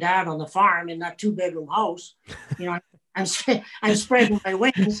mom and dad on the farm in that 2-bedroom house. I'm spreading my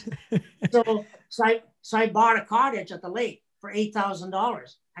wings. So I bought a cottage at the lake for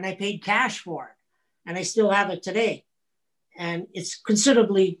 $8,000 and I paid cash for it. And I still have it today. And it's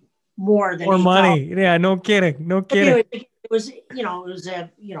considerably more than more money. Yeah, no kidding. Anyway, it was,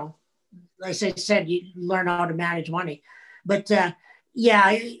 as I said, you learn how to manage money. But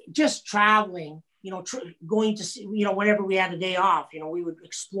just traveling, going to see, whenever we had a day off, we would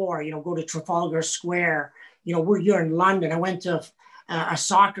explore, go to Trafalgar Square. You're in London. I went to a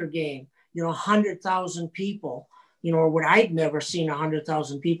soccer game, 100,000 people. What I'd never seen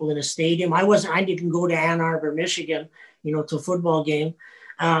 100,000 people in a stadium. I didn't go to Ann Arbor, Michigan, to a football game,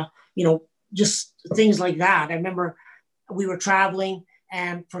 just things like that. I remember we were traveling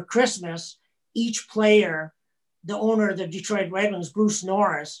and for Christmas, each player, the owner of the Detroit Redwings, Bruce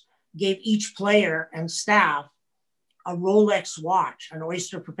Norris, gave each player and staff a Rolex watch, an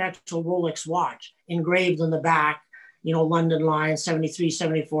Oyster Perpetual Rolex watch engraved on the back, London Lines, 73,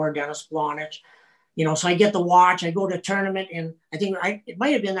 74, Dennis Polonich. So I get the watch, I go to a tournament, and I think it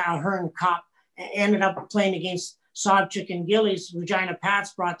might have been the Ahern Cup. I ended up playing against Sobchak and Gillies. Regina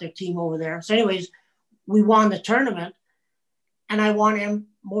Pats brought their team over there. So anyways, we won the tournament, and I won him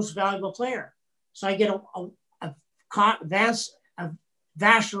most valuable player. So I get a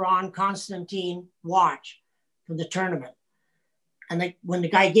Vacheron Constantine watch from the tournament. And when the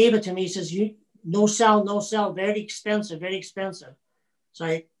guy gave it to me, he says, no sell, very expensive, very expensive. So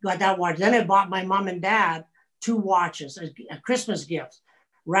I got that watch. Then I bought my mom and dad 2 watches, a Christmas gift,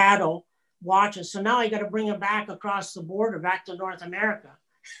 Rattle watches. So now I got to bring them back across the border, back to North America.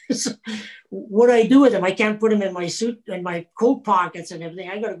 So what do I do with them? I can't put them in my suit, in my coat pockets and everything.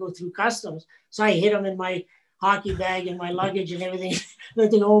 I got to go through customs. So I hid them in my hockey bag and my luggage and everything. I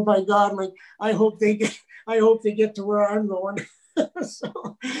think, oh my God, like I hope they get to where I'm going.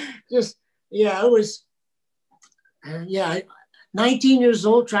 So just, it was, 19 years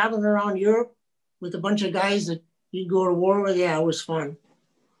old, traveling around Europe with a bunch of guys that you'd go to war with. Yeah, it was fun.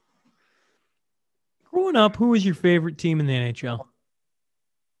 Growing up, who was your favorite team in the NHL?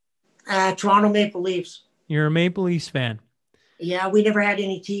 Toronto Maple Leafs. You're a Maple Leafs fan. Yeah, we never had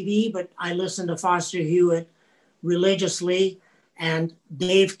any TV, but I listened to Foster Hewitt religiously, and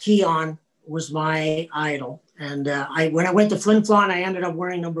Dave Keon was my idol. And when I went to Flin Flon, I ended up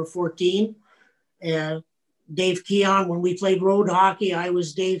wearing number 14. Dave Keon, when we played road hockey, I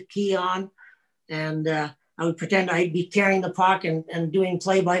was Dave Keon, and I would pretend I'd be carrying the puck and doing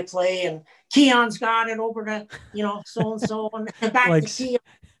play-by-play, and Keon's got it over to, so-and-so, and back Like to Keon.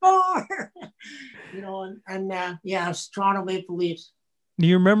 Score! Yeah, it's Toronto Maple Leafs. Do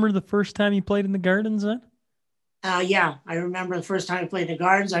you remember the first time you played in the Gardens then? Yeah, I remember the first time I played in the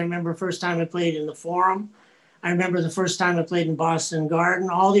Gardens. I remember the first time I played in the Forum. I remember the first time I played in Boston Garden,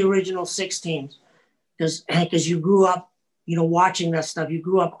 all the original 6 teams. Because you grew up, watching that stuff. You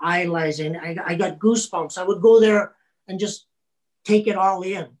grew up idolizing. I got goosebumps. I would go there and just take it all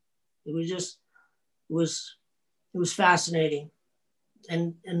in. It was fascinating.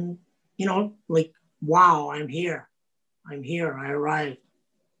 And like, wow, I'm here. I arrived.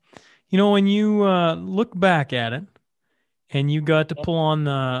 When you look back at it and you got to pull on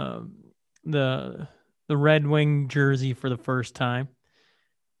the Redwing jersey for the first time,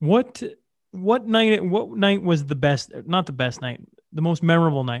 what night was the best, not the best night, the most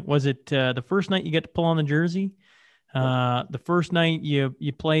memorable night? Was it the first night you get to pull on the jersey? The first night you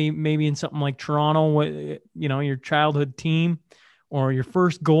play maybe in something like Toronto, your childhood team, or your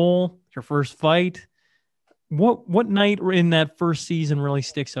first goal, your first fight? What night in that first season really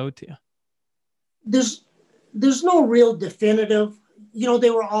sticks out to you? There's no real definitive. They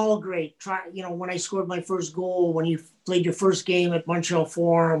were all great. When I scored my first goal, when you played your first game at Montreal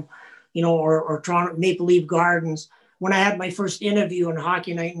Forum, or Toronto Maple Leaf Gardens, when I had my first interview on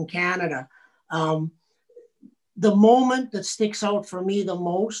Hockey Night in Canada. The moment that sticks out for me the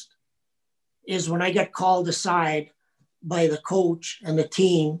most is when I got called aside by the coach and the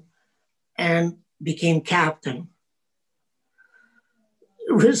team and became captain.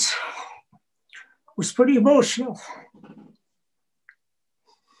 It was pretty emotional.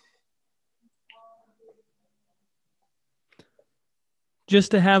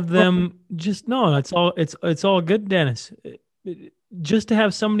 Just to have them, it's all good, Dennis. Just to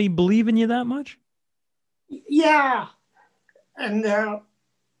have somebody believe in you that much. Yeah, and the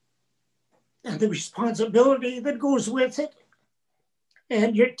responsibility that goes with it,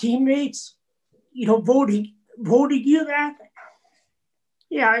 and your teammates, voting you that.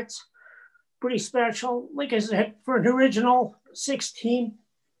 Yeah, it's pretty special. Like I said, for an original 16,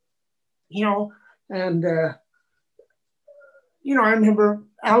 and I remember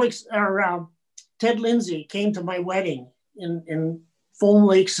Ted Lindsay came to my wedding in Foam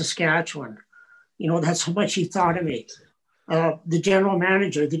Lake, Saskatchewan. That's how much he thought of me. The general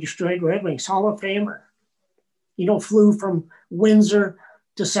manager, the Detroit Redwings, Hall of Famer, flew from Windsor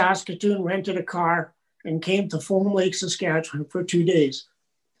to Saskatoon, rented a car, and came to Foam Lake, Saskatchewan for 2 days.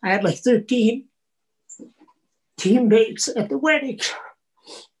 I had like 13 teammates at the wedding.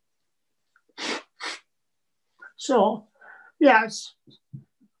 So, yeah, it's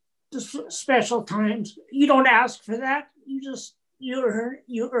just special times. You don't ask for that. You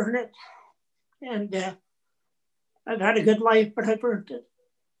earn it. And I've had a good life, but I've earned it.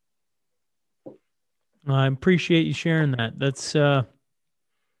 I appreciate you sharing that. That's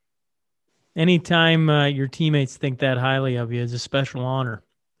anytime your teammates think that highly of you is a special honor,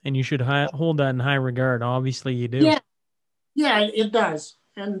 and you should hold that in high regard. Obviously, you do. Yeah, it does.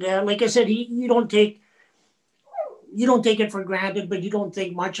 And like I said, you don't take it for granted, but you don't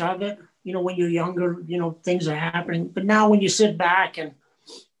think much of it. When you're younger, things are happening. But now, when you sit back and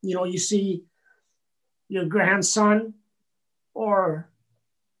you see your grandson or,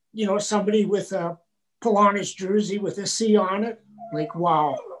 somebody with a Polonich jersey with a C on it, like,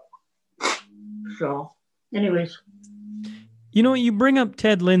 wow. So, anyways. You bring up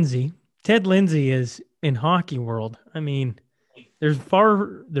Ted Lindsay. Ted Lindsay is in hockey world. I mean,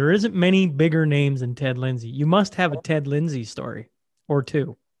 there isn't many bigger names than Ted Lindsay. You must have a Ted Lindsay story or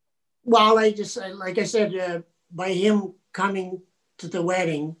two. Well, like I said, by him coming to the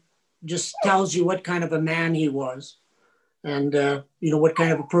wedding, just tells you what kind of a man he was, and what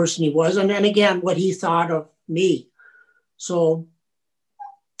kind of a person he was, and then again what he thought of me. So,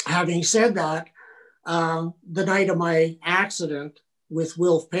 having said that, the night of my accident with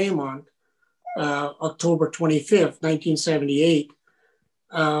Wilf Paymont, October 25th, 1978,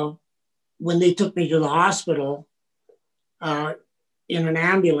 when they took me to the hospital in an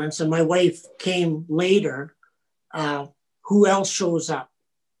ambulance, and my wife came later, who else shows up?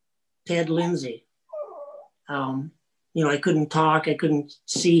 Ted Lindsay. I couldn't talk. I couldn't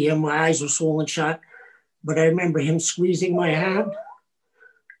see him. My eyes were swollen shut. But I remember him squeezing my hand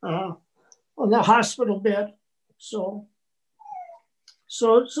on the hospital bed. So,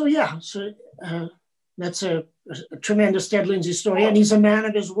 So yeah, that's a tremendous Ted Lindsay story, and he's a man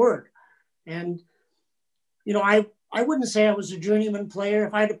of his word. And I wouldn't say I was a journeyman player.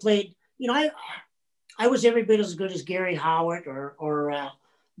 If I'd have played, I was every bit as good as Gary Howard or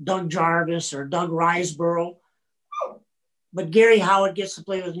Doug Jarvis or Doug Riseborough. But Gary Howard gets to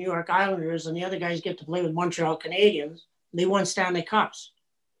play with New York Islanders, and the other guys get to play with Montreal Canadiens. They won Stanley Cups.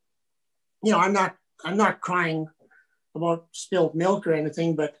 I'm not crying about spilled milk or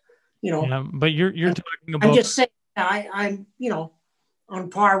anything, but but you're talking about. I'm just saying I'm on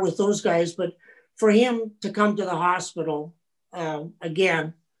par with those guys. But for him to come to the hospital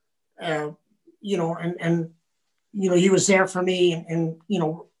again, and he was there for me in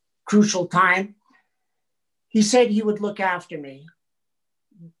crucial time. He said he would look after me,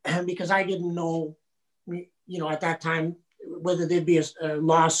 because I didn't know, at that time whether there'd be a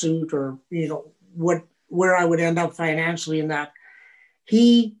lawsuit or where I would end up financially in that.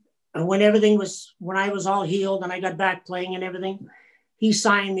 When I was all healed and I got back playing and everything, he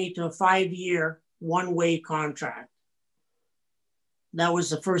signed me to a 5-year one-way contract. That was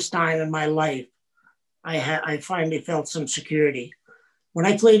the first time in my life I finally felt some security. When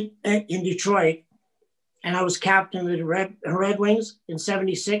I played in Detroit and I was captain of the Red Wings in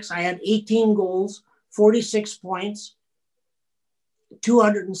 76, I had 18 goals, 46 points,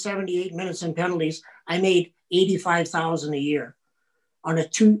 278 minutes and penalties. I made $85,000 a year on a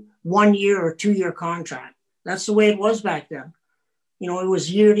 1 year or 2 year contract. That's the way it was back then. It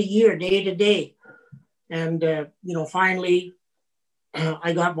was year to year, day to day. And, finally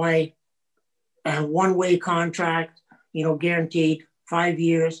I got my one-way contract, guaranteed 5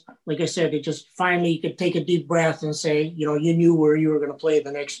 years. Like I said, it just finally you could take a deep breath and say, you knew where you were going to play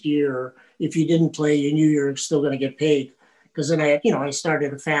the next year. Or if you didn't play, you knew you were still going to get paid. Because then I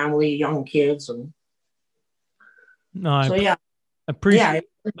started a family, young kids, and I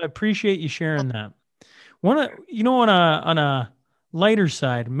appreciate you sharing that. On a lighter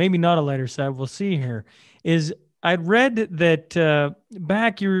side, maybe not a lighter side, we'll see here, is I'd read that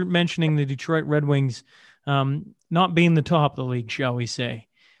back you were mentioning the Detroit Red Wings not being the top of the league, shall we say.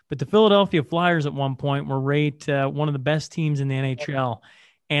 But the Philadelphia Flyers at one point were rated one of the best teams in the NHL.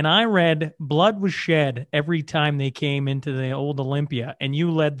 And I read blood was shed every time they came into the old Olympia, and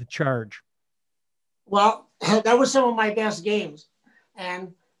you led the charge. Well, that was some of my best games.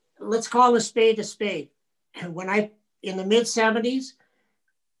 And let's call a spade a spade. And in the mid-70s,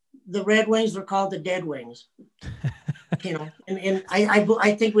 the Red Wings were called the Dead Wings. And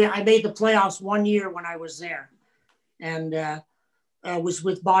I think I made the playoffs 1 year when I was there. And was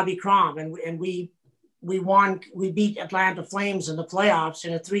with Bobby Crom. And we beat Atlanta Flames in the playoffs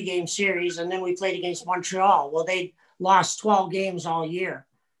in a 3-game series, and then we played against Montreal. Well, they lost 12 games all year.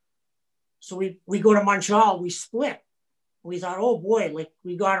 So we go to Montreal, we split. We thought, oh boy, like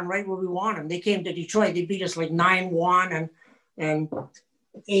we got them right where we want them. They came to Detroit, they beat us like 9-1 and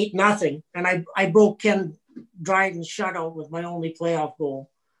 8-0. And I broke Ken Dryden's shutout with my only playoff goal.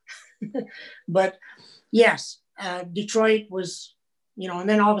 But yes, Detroit was, and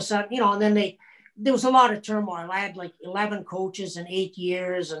then all of a sudden, and then there was a lot of turmoil. I had like 11 coaches in 8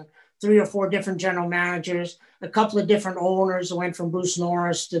 years and 3 or 4 different general managers, a couple of different owners. I went from Bruce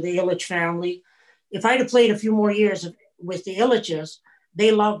Norris to the Ilitch family. If I'd have played a few more years with the Ilitches,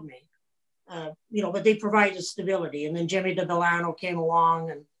 they loved me, but they provided stability. And then Jimmy DeVilano came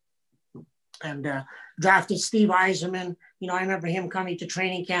along and drafted Steve Yzerman. I remember him coming to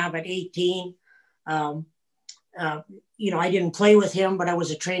training camp at 18. I didn't play with him, but I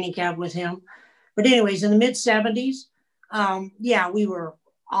was at training camp with him. But anyways, in the mid-70s, we were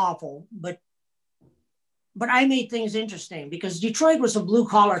awful, but I made things interesting because Detroit was a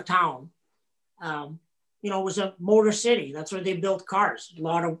blue-collar town. It was a motor city. That's where they built cars. A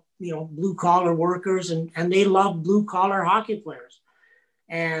lot of, blue-collar workers, and they loved blue-collar hockey players.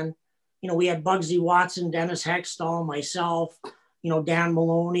 And, we had Bugsy Watson, Dennis Hextall, myself, Dan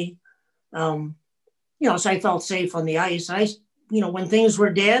Maloney. So I felt safe on the ice. When things were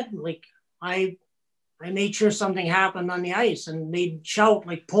dead, like I made sure something happened on the ice and made shout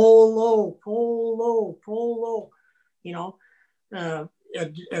like polo, polo, polo,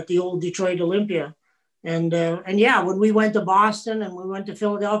 at the old Detroit Olympia. And when we went to Boston and we went to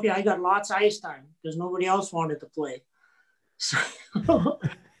Philadelphia, I got lots of ice time because nobody else wanted to play.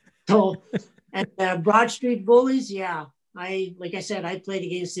 And Broad Street Bullies, like I said, I played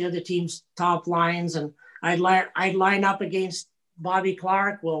against the other team's top lines, and I'd line up against Bobby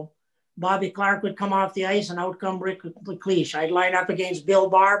Clark. Well, Bobby Clark would come off the ice, and out come Rick McLeish. I'd line up against Bill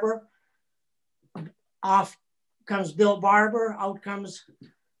Barber. Off comes Bill Barber. Out comes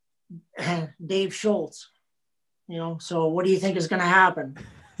Dave Schultz. So what do you think is going to happen?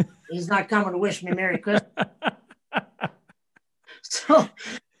 He's not coming to wish me Merry Christmas.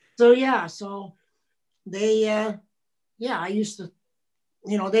 So they, I used to,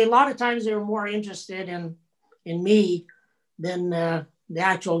 a lot of times they were more interested in me than the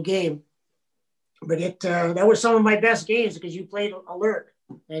actual game. But that was some of my best games because you played alert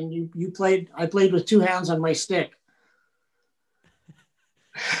and I played with two hands on my stick.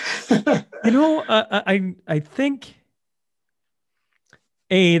 I think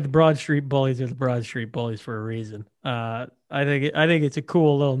the Broad Street Bullies are the Broad Street Bullies for a reason. I think it's a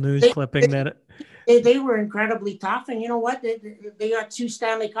cool little news clipping that they were incredibly tough, and you know what? They got 2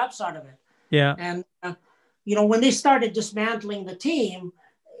 Stanley Cups out of it. Yeah, and when they started dismantling the team,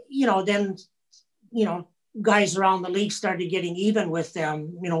 then guys around the league started getting even with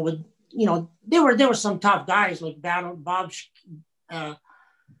them. There were some tough guys like Bob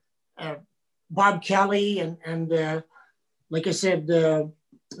Kelly and like I said,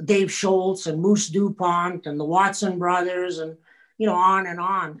 Dave Schultz and Moose DuPont and the Watson brothers and, on and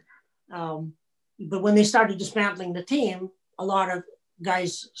on. But when they started dismantling the team, a lot of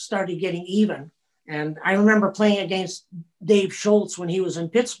guys started getting even. And I remember playing against Dave Schultz when he was in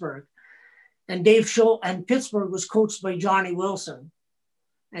Pittsburgh. And Pittsburgh was coached by Johnny Wilson.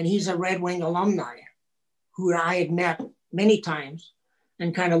 And he's a Red Wing alumni who I had met many times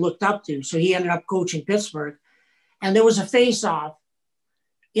and kind of looked up to. So he ended up coaching Pittsburgh. And there was a face-off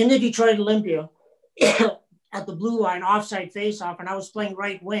in the Detroit Olympia at the blue line, offside face-off, and I was playing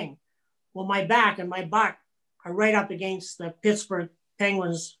right wing. Well, my back and my butt are right up against the Pittsburgh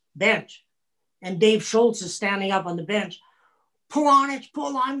Penguins bench. And Dave Schultz is standing up on the bench. Polonich,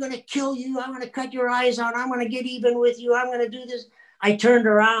 I'm going to kill you. I'm going to cut your eyes out. I'm going to get even with you. I'm going to do this. I turned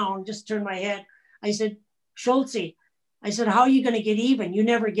around, just turned my head. I said, Schultze, how are you going to get even? You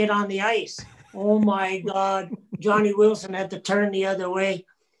never get on the ice. Oh my God. Johnny Wilson had to turn the other way.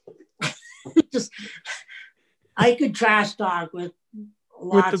 I could trash talk with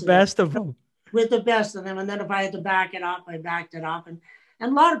lots with the best of them. With the best of them. And then if I had to back it up, I backed it up. And a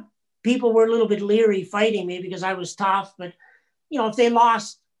lot of people were a little bit leery fighting me because I was tough. But, if they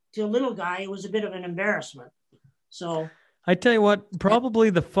lost to a little guy, it was a bit of an embarrassment. So I tell you what, probably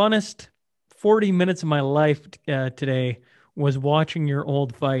the funnest 40 minutes of my life today was watching your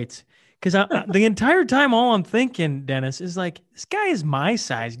old fights. Because the entire time, all I'm thinking, Dennis, is like, this guy is my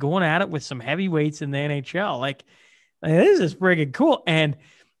size going at it with some heavyweights in the NHL. Like this is friggin' cool. And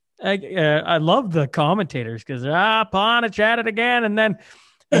I love the commentators because, Polonich at it again. And then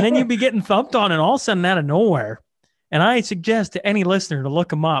you'd be getting thumped on and all of a sudden out of nowhere. And I suggest to any listener to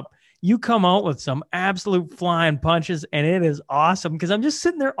look him up. You come out with some absolute flying punches and it is awesome because I'm just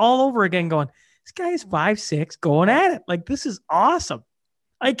sitting there all over again going, this guy is 5'6", going at it. Like, this is awesome.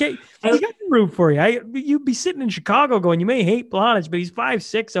 I got to root for you. You'd be sitting in Chicago going, you may hate Polonich, but he's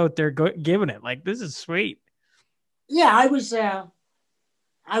 5'6" out there giving it. Like, this is sweet. Yeah, I was a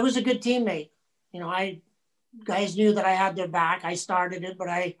good teammate. Guys knew that I had their back. I started it, but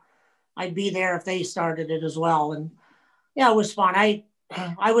I'd be there if they started it as well. And yeah, it was fun. I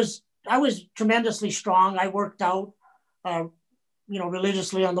was tremendously strong. I worked out,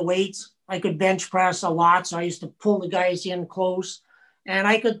 religiously on the weights. I could bench press a lot, so I used to pull the guys in close. And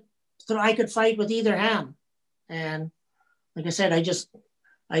I could fight with either hand. And like I said,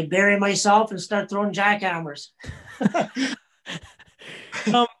 I bury myself and start throwing jackhammers.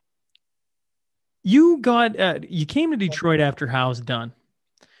 You came to Detroit after Howe's done,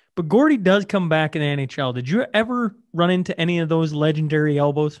 but Gordy does come back in the NHL. Did you ever run into any of those legendary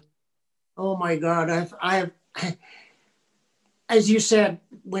elbows? Oh my God. I as you said,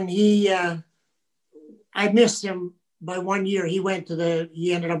 when I missed him by 1 year. He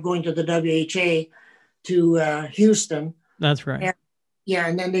ended up going to the WHA to Houston. That's right.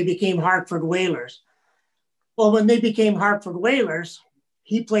 And then they became Hartford Whalers. Well, when they became Hartford Whalers,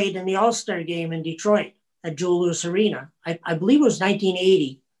 he played in the All-Star game in Detroit at Joe Louis Arena. I believe it was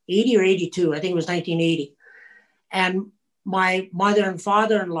 1980, 80 or 82. I think it was 1980. And my mother and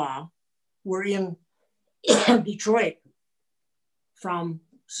father-in-law were in Detroit from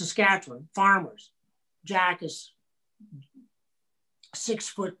Saskatchewan, farmers. Jack is 6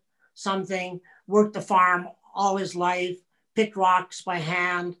 foot something, worked the farm all his life, picked rocks by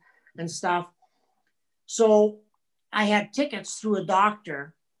hand and stuff. So I had tickets through a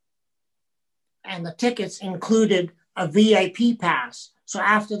doctor, and the tickets included a VIP pass. So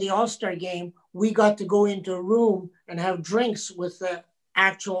after the All-Star game, we got to go into a room and have drinks with the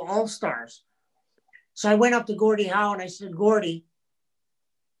actual All-Stars. So I went up to Gordie Howe and I said, Gordie,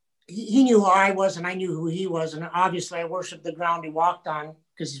 he knew who I was and I knew who he was. And obviously I worshiped the ground he walked on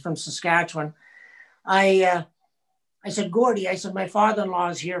because he's from Saskatchewan. I I said, Gordy, I said, my father-in-law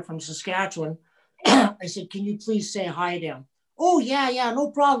is here from Saskatchewan. I said, can you please say hi to him? Oh, yeah,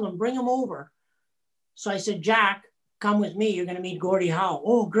 no problem. Bring him over. So I said, Jack, come with me. You're going to meet Gordie Howe.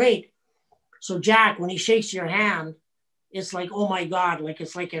 Oh, great. So Jack, when he shakes your hand, it's like, oh my God, like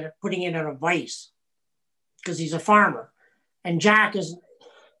it's like putting it in a vice because he's a farmer. And Jack is,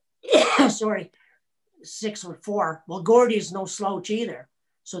 sorry, 6'4". Well, Gordie is no slouch either.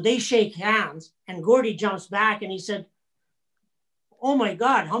 So they shake hands and Gordie jumps back and he said, oh my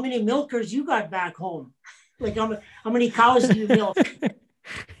God, how many milkers you got back home? Like how many cows do you milk?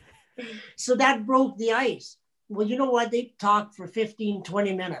 So that broke the ice. Well, you know what? They talked for 15,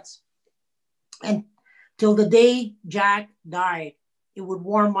 20 minutes. And till the day Jack died, it would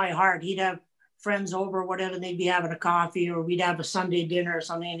warm my heart. He'd have friends over, whatever, and they'd be having a coffee, or we'd have a Sunday dinner or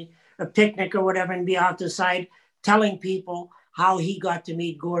something, a picnic or whatever, and be out the side telling people how he got to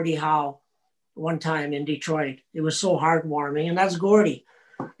meet Gordie Howe one time in Detroit. It was so heartwarming, and that's Gordie.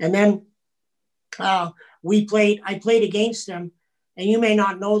 And then I played against him, and you may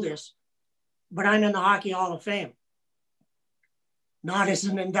not know this, but I'm in the Hockey Hall of Fame. Not as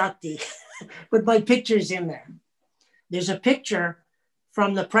an inductee, but my picture's in there. There's a picture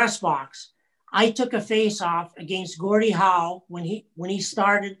from the press box. I took a face-off against Gordie Howe when he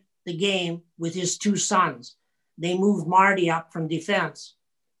started the game with his two sons. They moved Marty up from defense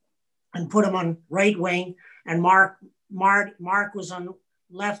and put him on right wing, and Mark was on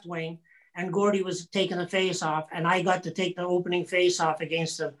left wing, and Gordie was taking the face-off, and I got to take the opening face-off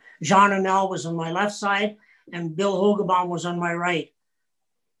against him. Jean Anel was on my left side, and Bill Hogebaum was on my right.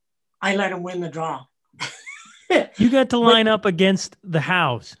 I let him win the draw. You got to line up against the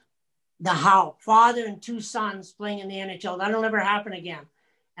Howes. The Howe, father and two sons playing in the NHL. That'll never happen again.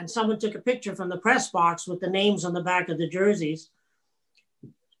 And someone took a picture from the press box with the names on the back of the jerseys.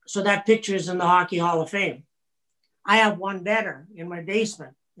 So that picture is in the Hockey Hall of Fame. I have one better in my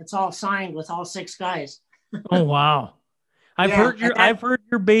basement. It's all signed with all six guys. Oh, wow. I've heard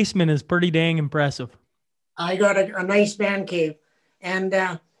your basement is pretty dang impressive. I got a nice man cave.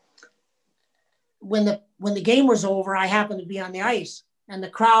 And when the game was over, I happened to be on the ice, and the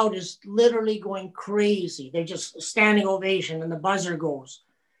crowd is literally going crazy. They're just standing ovation, and the buzzer goes.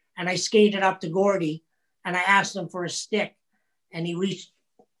 And I skated up to Gordie, and I asked him for a stick, and he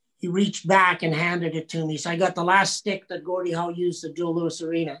reached back and handed it to me. So I got the last stick that Gordie Howe used at Joe Louis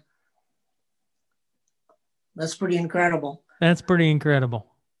Arena. That's pretty incredible. That's pretty incredible.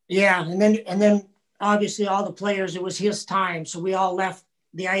 Yeah, and then obviously all the players, it was his time. So we all left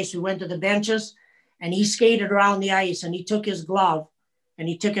the ice. We went to the benches, and he skated around the ice, and he took his glove, and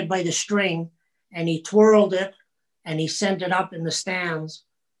he took it by the string, and he twirled it, and he sent it up in the stands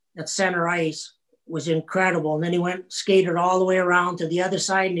at center ice. It was incredible. And then he skated all the way around to the other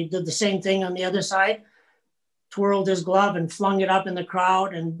side, and he did the same thing on the other side, twirled his glove and flung it up in the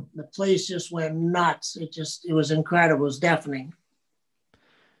crowd, and the place just went nuts. It was incredible. It was deafening.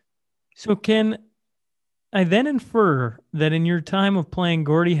 So can I then infer that in your time of playing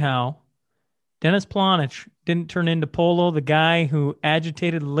Gordie Howe, Dennis Polonich didn't turn into Polo, the guy who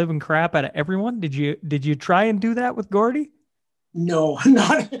agitated the living crap out of everyone? Did you try and do that with Gordie? No,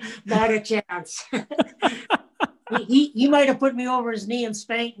 not a chance. he might have put me over his knee and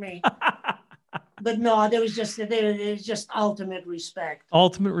spanked me. But no, there was just ultimate respect.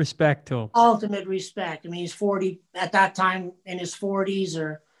 Ultimate respect to him. Ultimate respect. I mean, he's 40 at that time, in his 40s,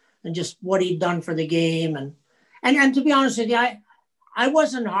 and just what he'd done for the game. And to be honest with you, I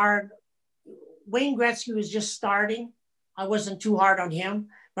wasn't hard. Wayne Gretzky was just starting. I wasn't too hard on him,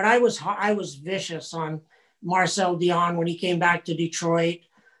 but I was vicious on Marcel Dion when he came back to Detroit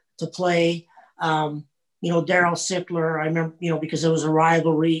to play. Daryl Sittler, I remember, because there was a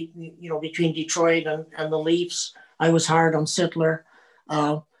rivalry, between Detroit and the Leafs. I was hard on Sittler.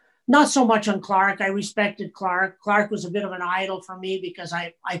 Not so much on Clark. I respected Clark. Clark was a bit of an idol for me because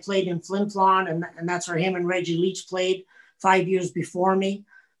I played in Flin Flon, and that's where him and Reggie Leach played 5 years before me.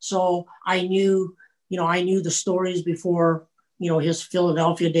 So I knew the stories before, his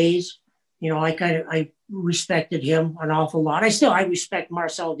Philadelphia days. I respected him an awful lot. I respect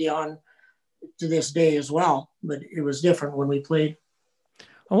Marcel Dion to this day as well, but it was different when we played.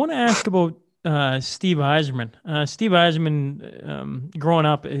 I want to ask about Steve Yzerman. Steve Yzerman, growing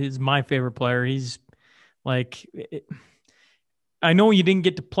up, is my favorite player. He's like, I know you didn't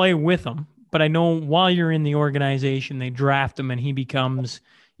get to play with him, but I know while you're in the organization, they draft him and he becomes,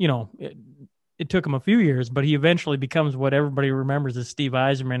 it took him a few years, but he eventually becomes what everybody remembers as Steve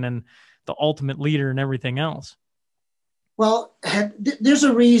Yzerman and the ultimate leader and everything else. Well, there's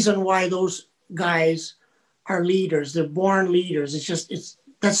a reason why those guys are leaders. They're born leaders.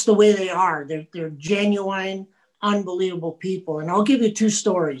 That's the way they are. They're genuine, unbelievable people. And I'll give you two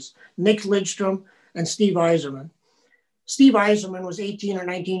stories, Nick Lidstrom and Steve Yzerman. Steve Yzerman was 18 or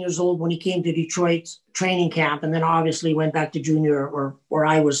 19 years old when he came to Detroit's training camp, and then obviously went back to junior, or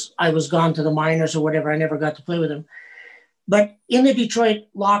I was gone to the minors or whatever. I never got to play with him. But in the Detroit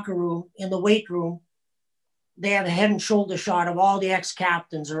locker room, in the weight room, they have a head and shoulder shot of all the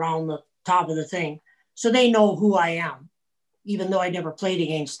ex-captains around the top of the thing. So they know who I am, even though I never played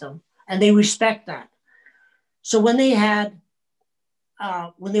against them. And they respect that. So when they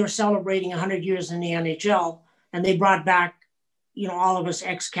were celebrating 100 years in the NHL, and they brought back, all of us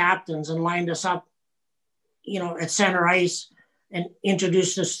ex-captains and lined us up, at center ice and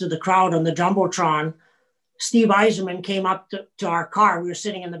introduced us to the crowd on the Jumbotron, Steve Yzerman came up to our car. We were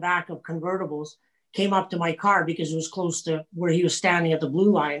sitting in the back of convertibles, came up to my car because it was close to where he was standing at the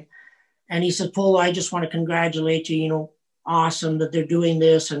blue line. And he said, Polo, I just want to congratulate you, awesome that they're doing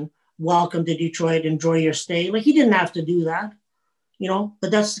this, and welcome to Detroit, enjoy your stay. Like, he didn't have to do that,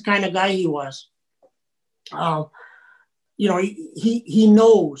 but that's the kind of guy he was. He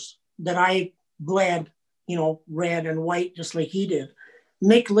knows that I bled, red and white, just like he did.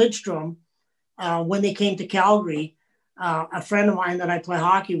 Nick Lidstrom, when they came to Calgary, a friend of mine that I play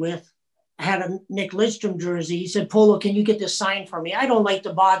hockey with had a Nick Lidstrom jersey. He said, Polo, can you get this signed for me? I don't like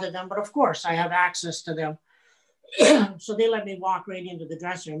to bother them, but of course I have access to them. So they let me walk right into the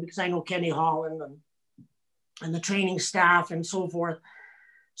dressing room because I know Kenny Holland and the training staff and so forth.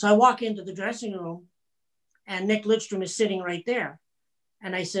 So I walk into the dressing room and Nick Lidstrom is sitting right there.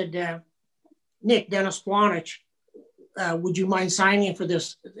 And I said, Nick, Dennis Polonich, would you mind signing for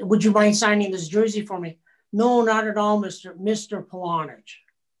this? Would you mind signing this jersey for me? No, not at all, Mr. Polonich.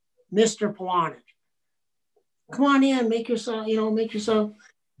 Mr. Polonich. Come on in, make yourself,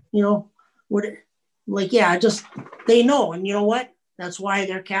 they know. And you know what? That's why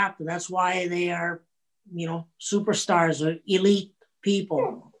they're captain. That's why they are, superstars or elite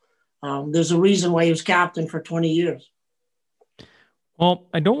people. There's a reason why he was captain for 20 years. Well,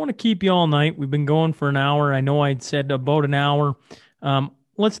 I don't want to keep you all night. We've been going for an hour. I know I'd said about an hour.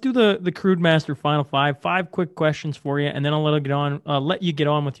 Let's do the Crude Master Final Five. 5 quick questions for you, and then I'll let you get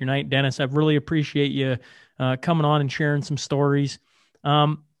on with your night, Dennis. I really appreciate you coming on and sharing some stories.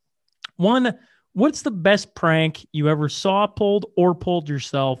 One, what's the best prank you ever saw pulled or pulled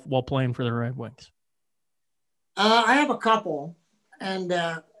yourself while playing for the Red Wings? I have a couple, and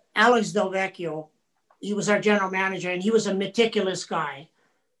Alex Del Vecchio, he was our general manager, and he was a meticulous guy.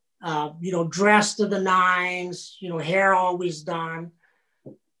 Dressed to the nines, hair always done.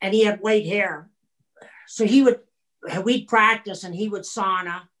 And he had white hair. So we'd practice and he would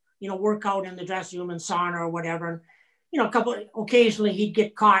sauna, work out in the dressing room and sauna or whatever. And, occasionally he'd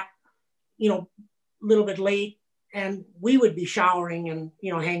get caught, a little bit late, and we would be showering and,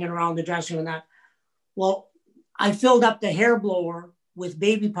 hanging around the dressing room and that. Well, I filled up the hair blower with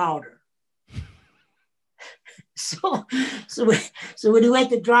baby powder. So when he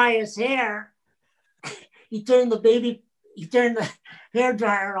went to dry his hair, he turned the hair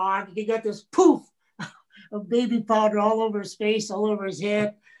dryer on. He got this poof of baby powder all over his face, all over his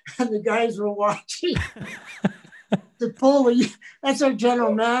head, and the guys were watching. The Polo, that's our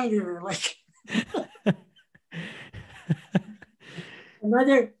general manager. Like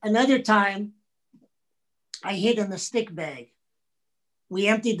another time, I hid in the stick bag. We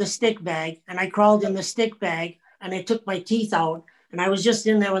emptied the stick bag, and I crawled in the stick bag, and I took my teeth out, and I was just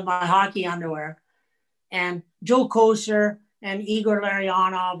in there with my hockey underwear. And Joe Kosar and Igor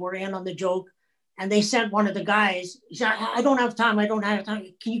Larionov were in on the joke, and they sent one of the guys. He said, I don't have time.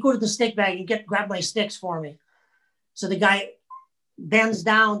 Can you go to the stick bag and grab my sticks for me? So the guy bends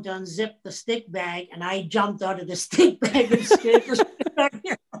down to unzip the stick bag, and I jumped out of the stick bag and scared the shit out of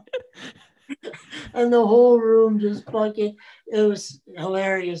him. And the whole room just it was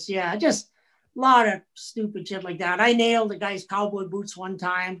hilarious. Yeah, just a lot of stupid shit like that. I nailed the guy's cowboy boots one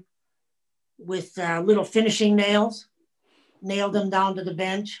time with little finishing nails, nailed them down to the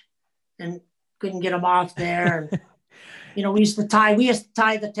bench and couldn't get them off there. And, we used to tie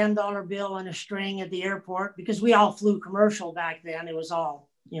the $10 bill on a string at the airport because we all flew commercial back then. It was all,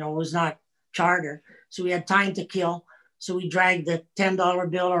 it was not charter. So we had time to kill. So we dragged the $10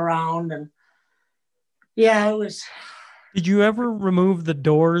 bill around, and yeah, it was. Did you ever remove the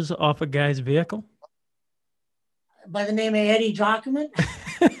doors off a guy's vehicle? By the name of Eddie Jockman?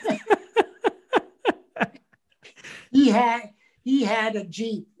 He had a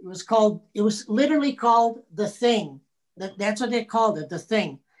Jeep. It was literally called The Thing. That's what they called it, The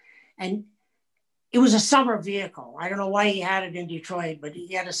Thing. And it was a summer vehicle. I don't know why he had it in Detroit, but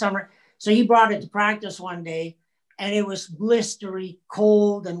he had a summer. So he brought it to practice one day, and it was blistery,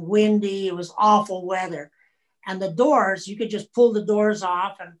 cold and windy. It was awful weather. And the doors, you could just pull the doors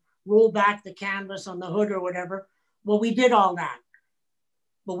off and roll back the canvas on the hood or whatever. Well, we did all that.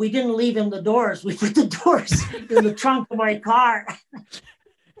 But we didn't leave him the doors. We put the doors in the trunk of my car.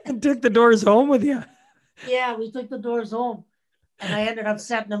 And took the doors home with you. Yeah, we took the doors home. And I ended up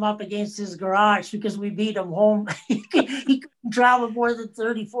setting him up against his garage because we beat him home. He couldn't travel more than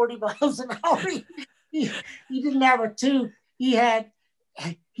 30, 40 miles an hour. He didn't have a tooth. He had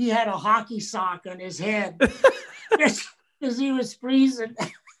a hockey sock on his head because he was freezing.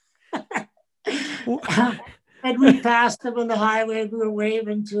 And we passed him on the highway. We were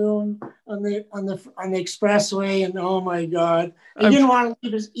waving to him on the expressway, and oh my God, he didn't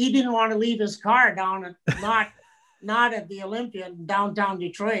want to leave his car down at not at the Olympia in downtown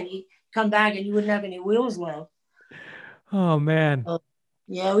Detroit. He'd come back and you wouldn't have any wheels left. Oh man.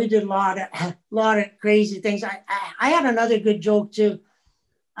 Yeah, we did a lot of crazy things. I had another good joke too.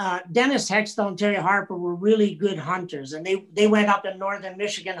 Dennis Hextall and Terry Harper were really good hunters, and they went up in northern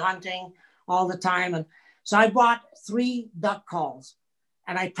Michigan hunting all the time. And so I bought 3 duck calls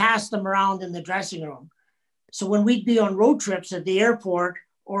and I passed them around in the dressing room. So when we'd be on road trips at the airport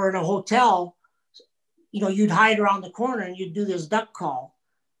or in a hotel, you'd hide around the corner and you'd do this duck call.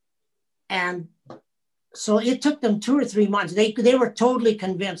 And so it took them 2 or 3 months. They were totally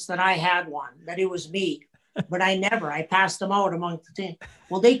convinced that I had one, that it was me, but I passed them out among the team.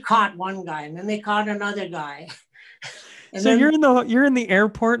 Well, they caught one guy and then they caught another guy. And so then, you're in the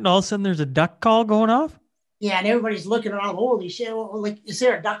airport and all of a sudden there's a duck call going off? Yeah, and everybody's looking around. Holy shit! Like, is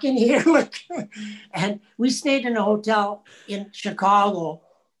there a duck in here? And we stayed in a hotel in Chicago,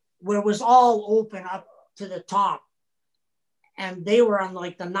 where it was all open up to the top, and they were on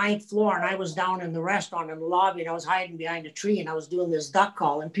like the 9th floor, and I was down in the restaurant in the lobby, and I was hiding behind a tree, and I was doing this duck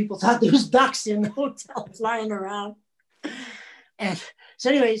call, and people thought there was ducks in the hotel flying around. And so,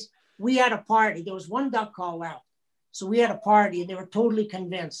 anyways, we had a party. There was one duck call left, so we had a party, and they were totally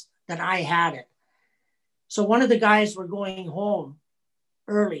convinced that I had it. So one of the guys were going home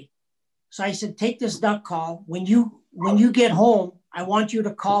early. So I said, take this duck call. When you get home, I want you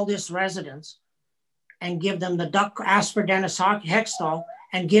to call this residence and give them the duck, ask for Dennis Hextall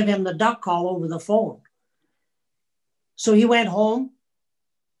and give him the duck call over the phone. So he went home.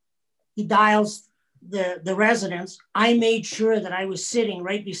 He dials the residence. I made sure that I was sitting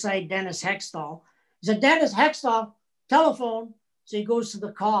right beside Dennis Hextall. He said, Dennis Hextall, telephone. So he goes to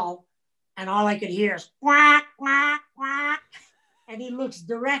the call. And all I could hear is quack, quack, quack. And he looks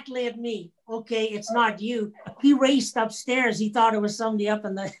directly at me. Okay, it's not you. He raced upstairs. He thought it was somebody up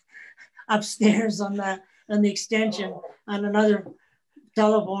in the upstairs on the extension on another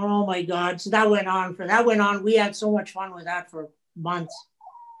telephone. Oh my God. So that went on. We had so much fun with that for months.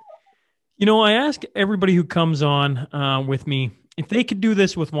 I ask everybody who comes on with me if they could do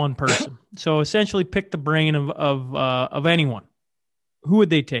this with one person. So essentially pick the brain of anyone. Who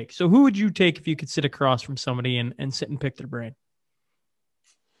would they take? So who would you take if you could sit across from somebody and sit and pick their brain?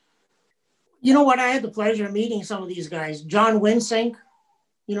 You know what? I had the pleasure of meeting some of these guys. John Winsink,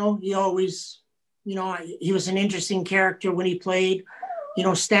 he always, he was an interesting character when he played.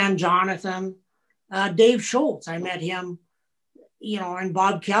 Stan Jonathan, Dave Schultz. I met him, and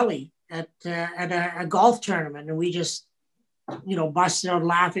Bob Kelly at a golf tournament. And we just, busted out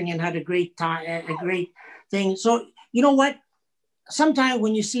laughing and had a great time, a great thing. So, you know what? Sometimes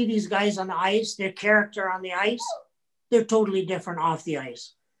when you see these guys on the ice, their character on the ice, they're totally different off the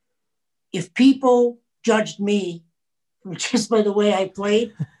ice. If people judged me just by the way I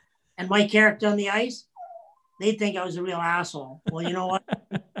played and my character on the ice, they'd think I was a real asshole. Well, you know what?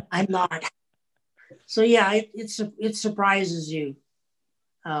 I'm not. So yeah, it surprises you.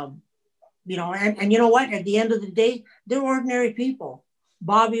 And you know what? At the end of the day, they're ordinary people.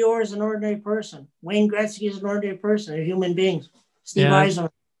 Bobby Orr is an ordinary person. Wayne Gretzky is an ordinary person. They're human beings. Steve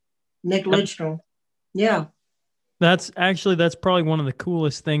Eisner, Nick Lidstrom. Yeah. That's probably one of the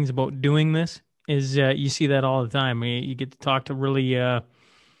coolest things about doing this is you see that all the time. You get to talk to really, I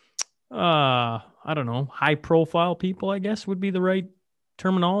don't know, high profile people, I guess would be the right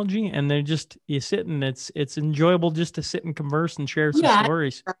terminology. And they're just, you sit and it's enjoyable just to sit and converse and share some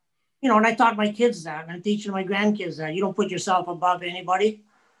stories. And I taught my kids that, and I'm teaching my grandkids that. You don't put yourself above anybody.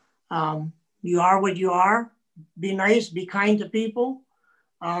 You are what you are. Be nice, be kind to people.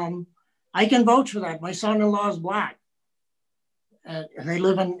 I can vouch for that. My son-in-law is black. They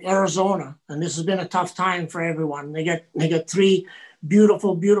live in Arizona, and this has been a tough time for everyone. They got 3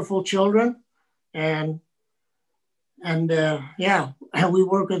 beautiful, beautiful children, and we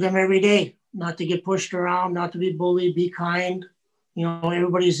work with them every day, not to get pushed around, not to be bullied, be kind.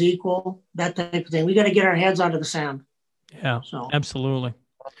 Everybody's equal, that type of thing. We got to get our heads out of the sand. Yeah, so absolutely.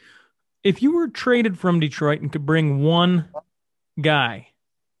 If you were traded from Detroit and could bring one guy,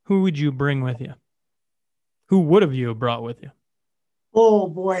 who would you bring with you? Who would have you brought with you? Oh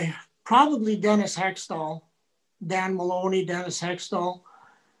boy, probably Dennis Hextall, Dan Maloney, Dennis Hextall,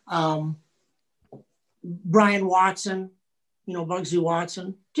 Brian Watson, Bugsy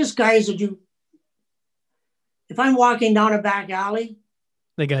Watson, just guys that if I'm walking down a back alley,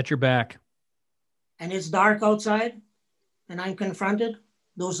 They got your back. and it's dark outside and I'm confronted,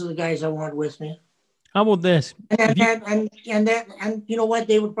 those are the guys I want with me. How about this? And you know what?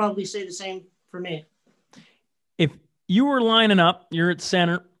 They would probably say the same for me. If you were lining up, you're at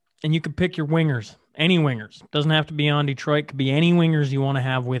center, and you could pick your wingers, any wingers. Doesn't have to be on Detroit. Could be any wingers you want to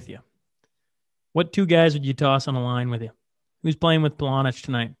have with you. What two guys would you toss on a line with you? Who's playing with Polonich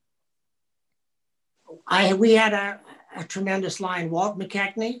tonight? We had a tremendous line. Walt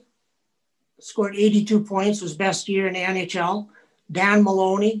McKechnie scored 82 points, was best year in the NHL. Dan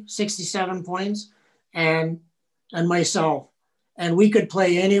Maloney, 67 points, and myself. And we could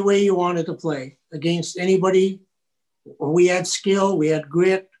play any way you wanted to play against anybody. We had skill, we had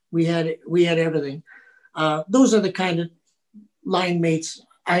grit, we had everything. Those are the kind of line mates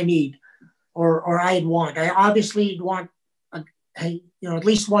I need, or I'd want. I obviously want at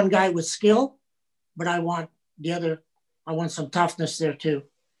least one guy with skill, but I want some toughness there too,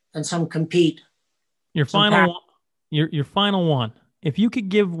 and some compete. Your final one. If you could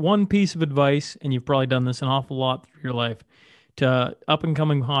give one piece of advice, and you've probably done this an awful lot through your life, to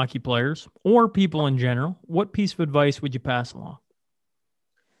up-and-coming hockey players or people in general, what piece of advice would you pass along?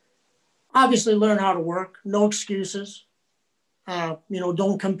 Obviously, learn how to work. No excuses.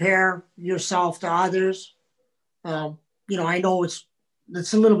 Don't compare yourself to others. I know it's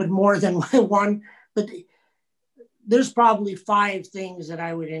a little bit more than one, but there's probably 5 things that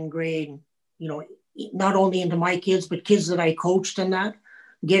I would ingrain, not only into my kids, but kids that I coached in that,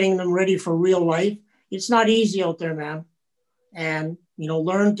 getting them ready for real life. It's not easy out there, man. And,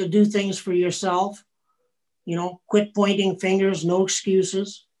 learn to do things for yourself, quit pointing fingers, no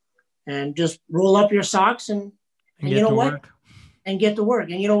excuses, and just roll up your socks and you know what? Work. And get to work.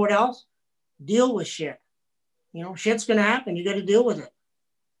 And you know what else? Deal with shit. Shit's going to happen. You got to deal with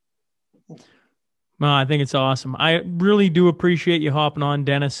it. Well, I think it's awesome. I really do appreciate you hopping on,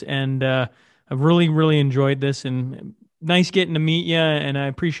 Dennis, and I've really, really enjoyed this, and nice getting to meet you, and I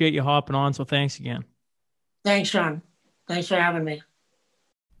appreciate you hopping on, so thanks again. Thanks, Sean. Thanks for having me.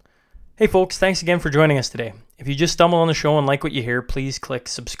 Hey folks, thanks again for joining us today. If you just stumbled on the show and like what you hear, please click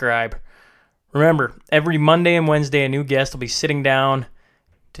subscribe. Remember, every Monday and Wednesday, a new guest will be sitting down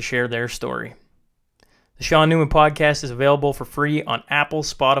to share their story. The Sean Newman Podcast is available for free on Apple,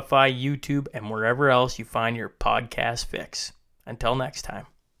 Spotify, YouTube, and wherever else you find your podcast fix. Until next time.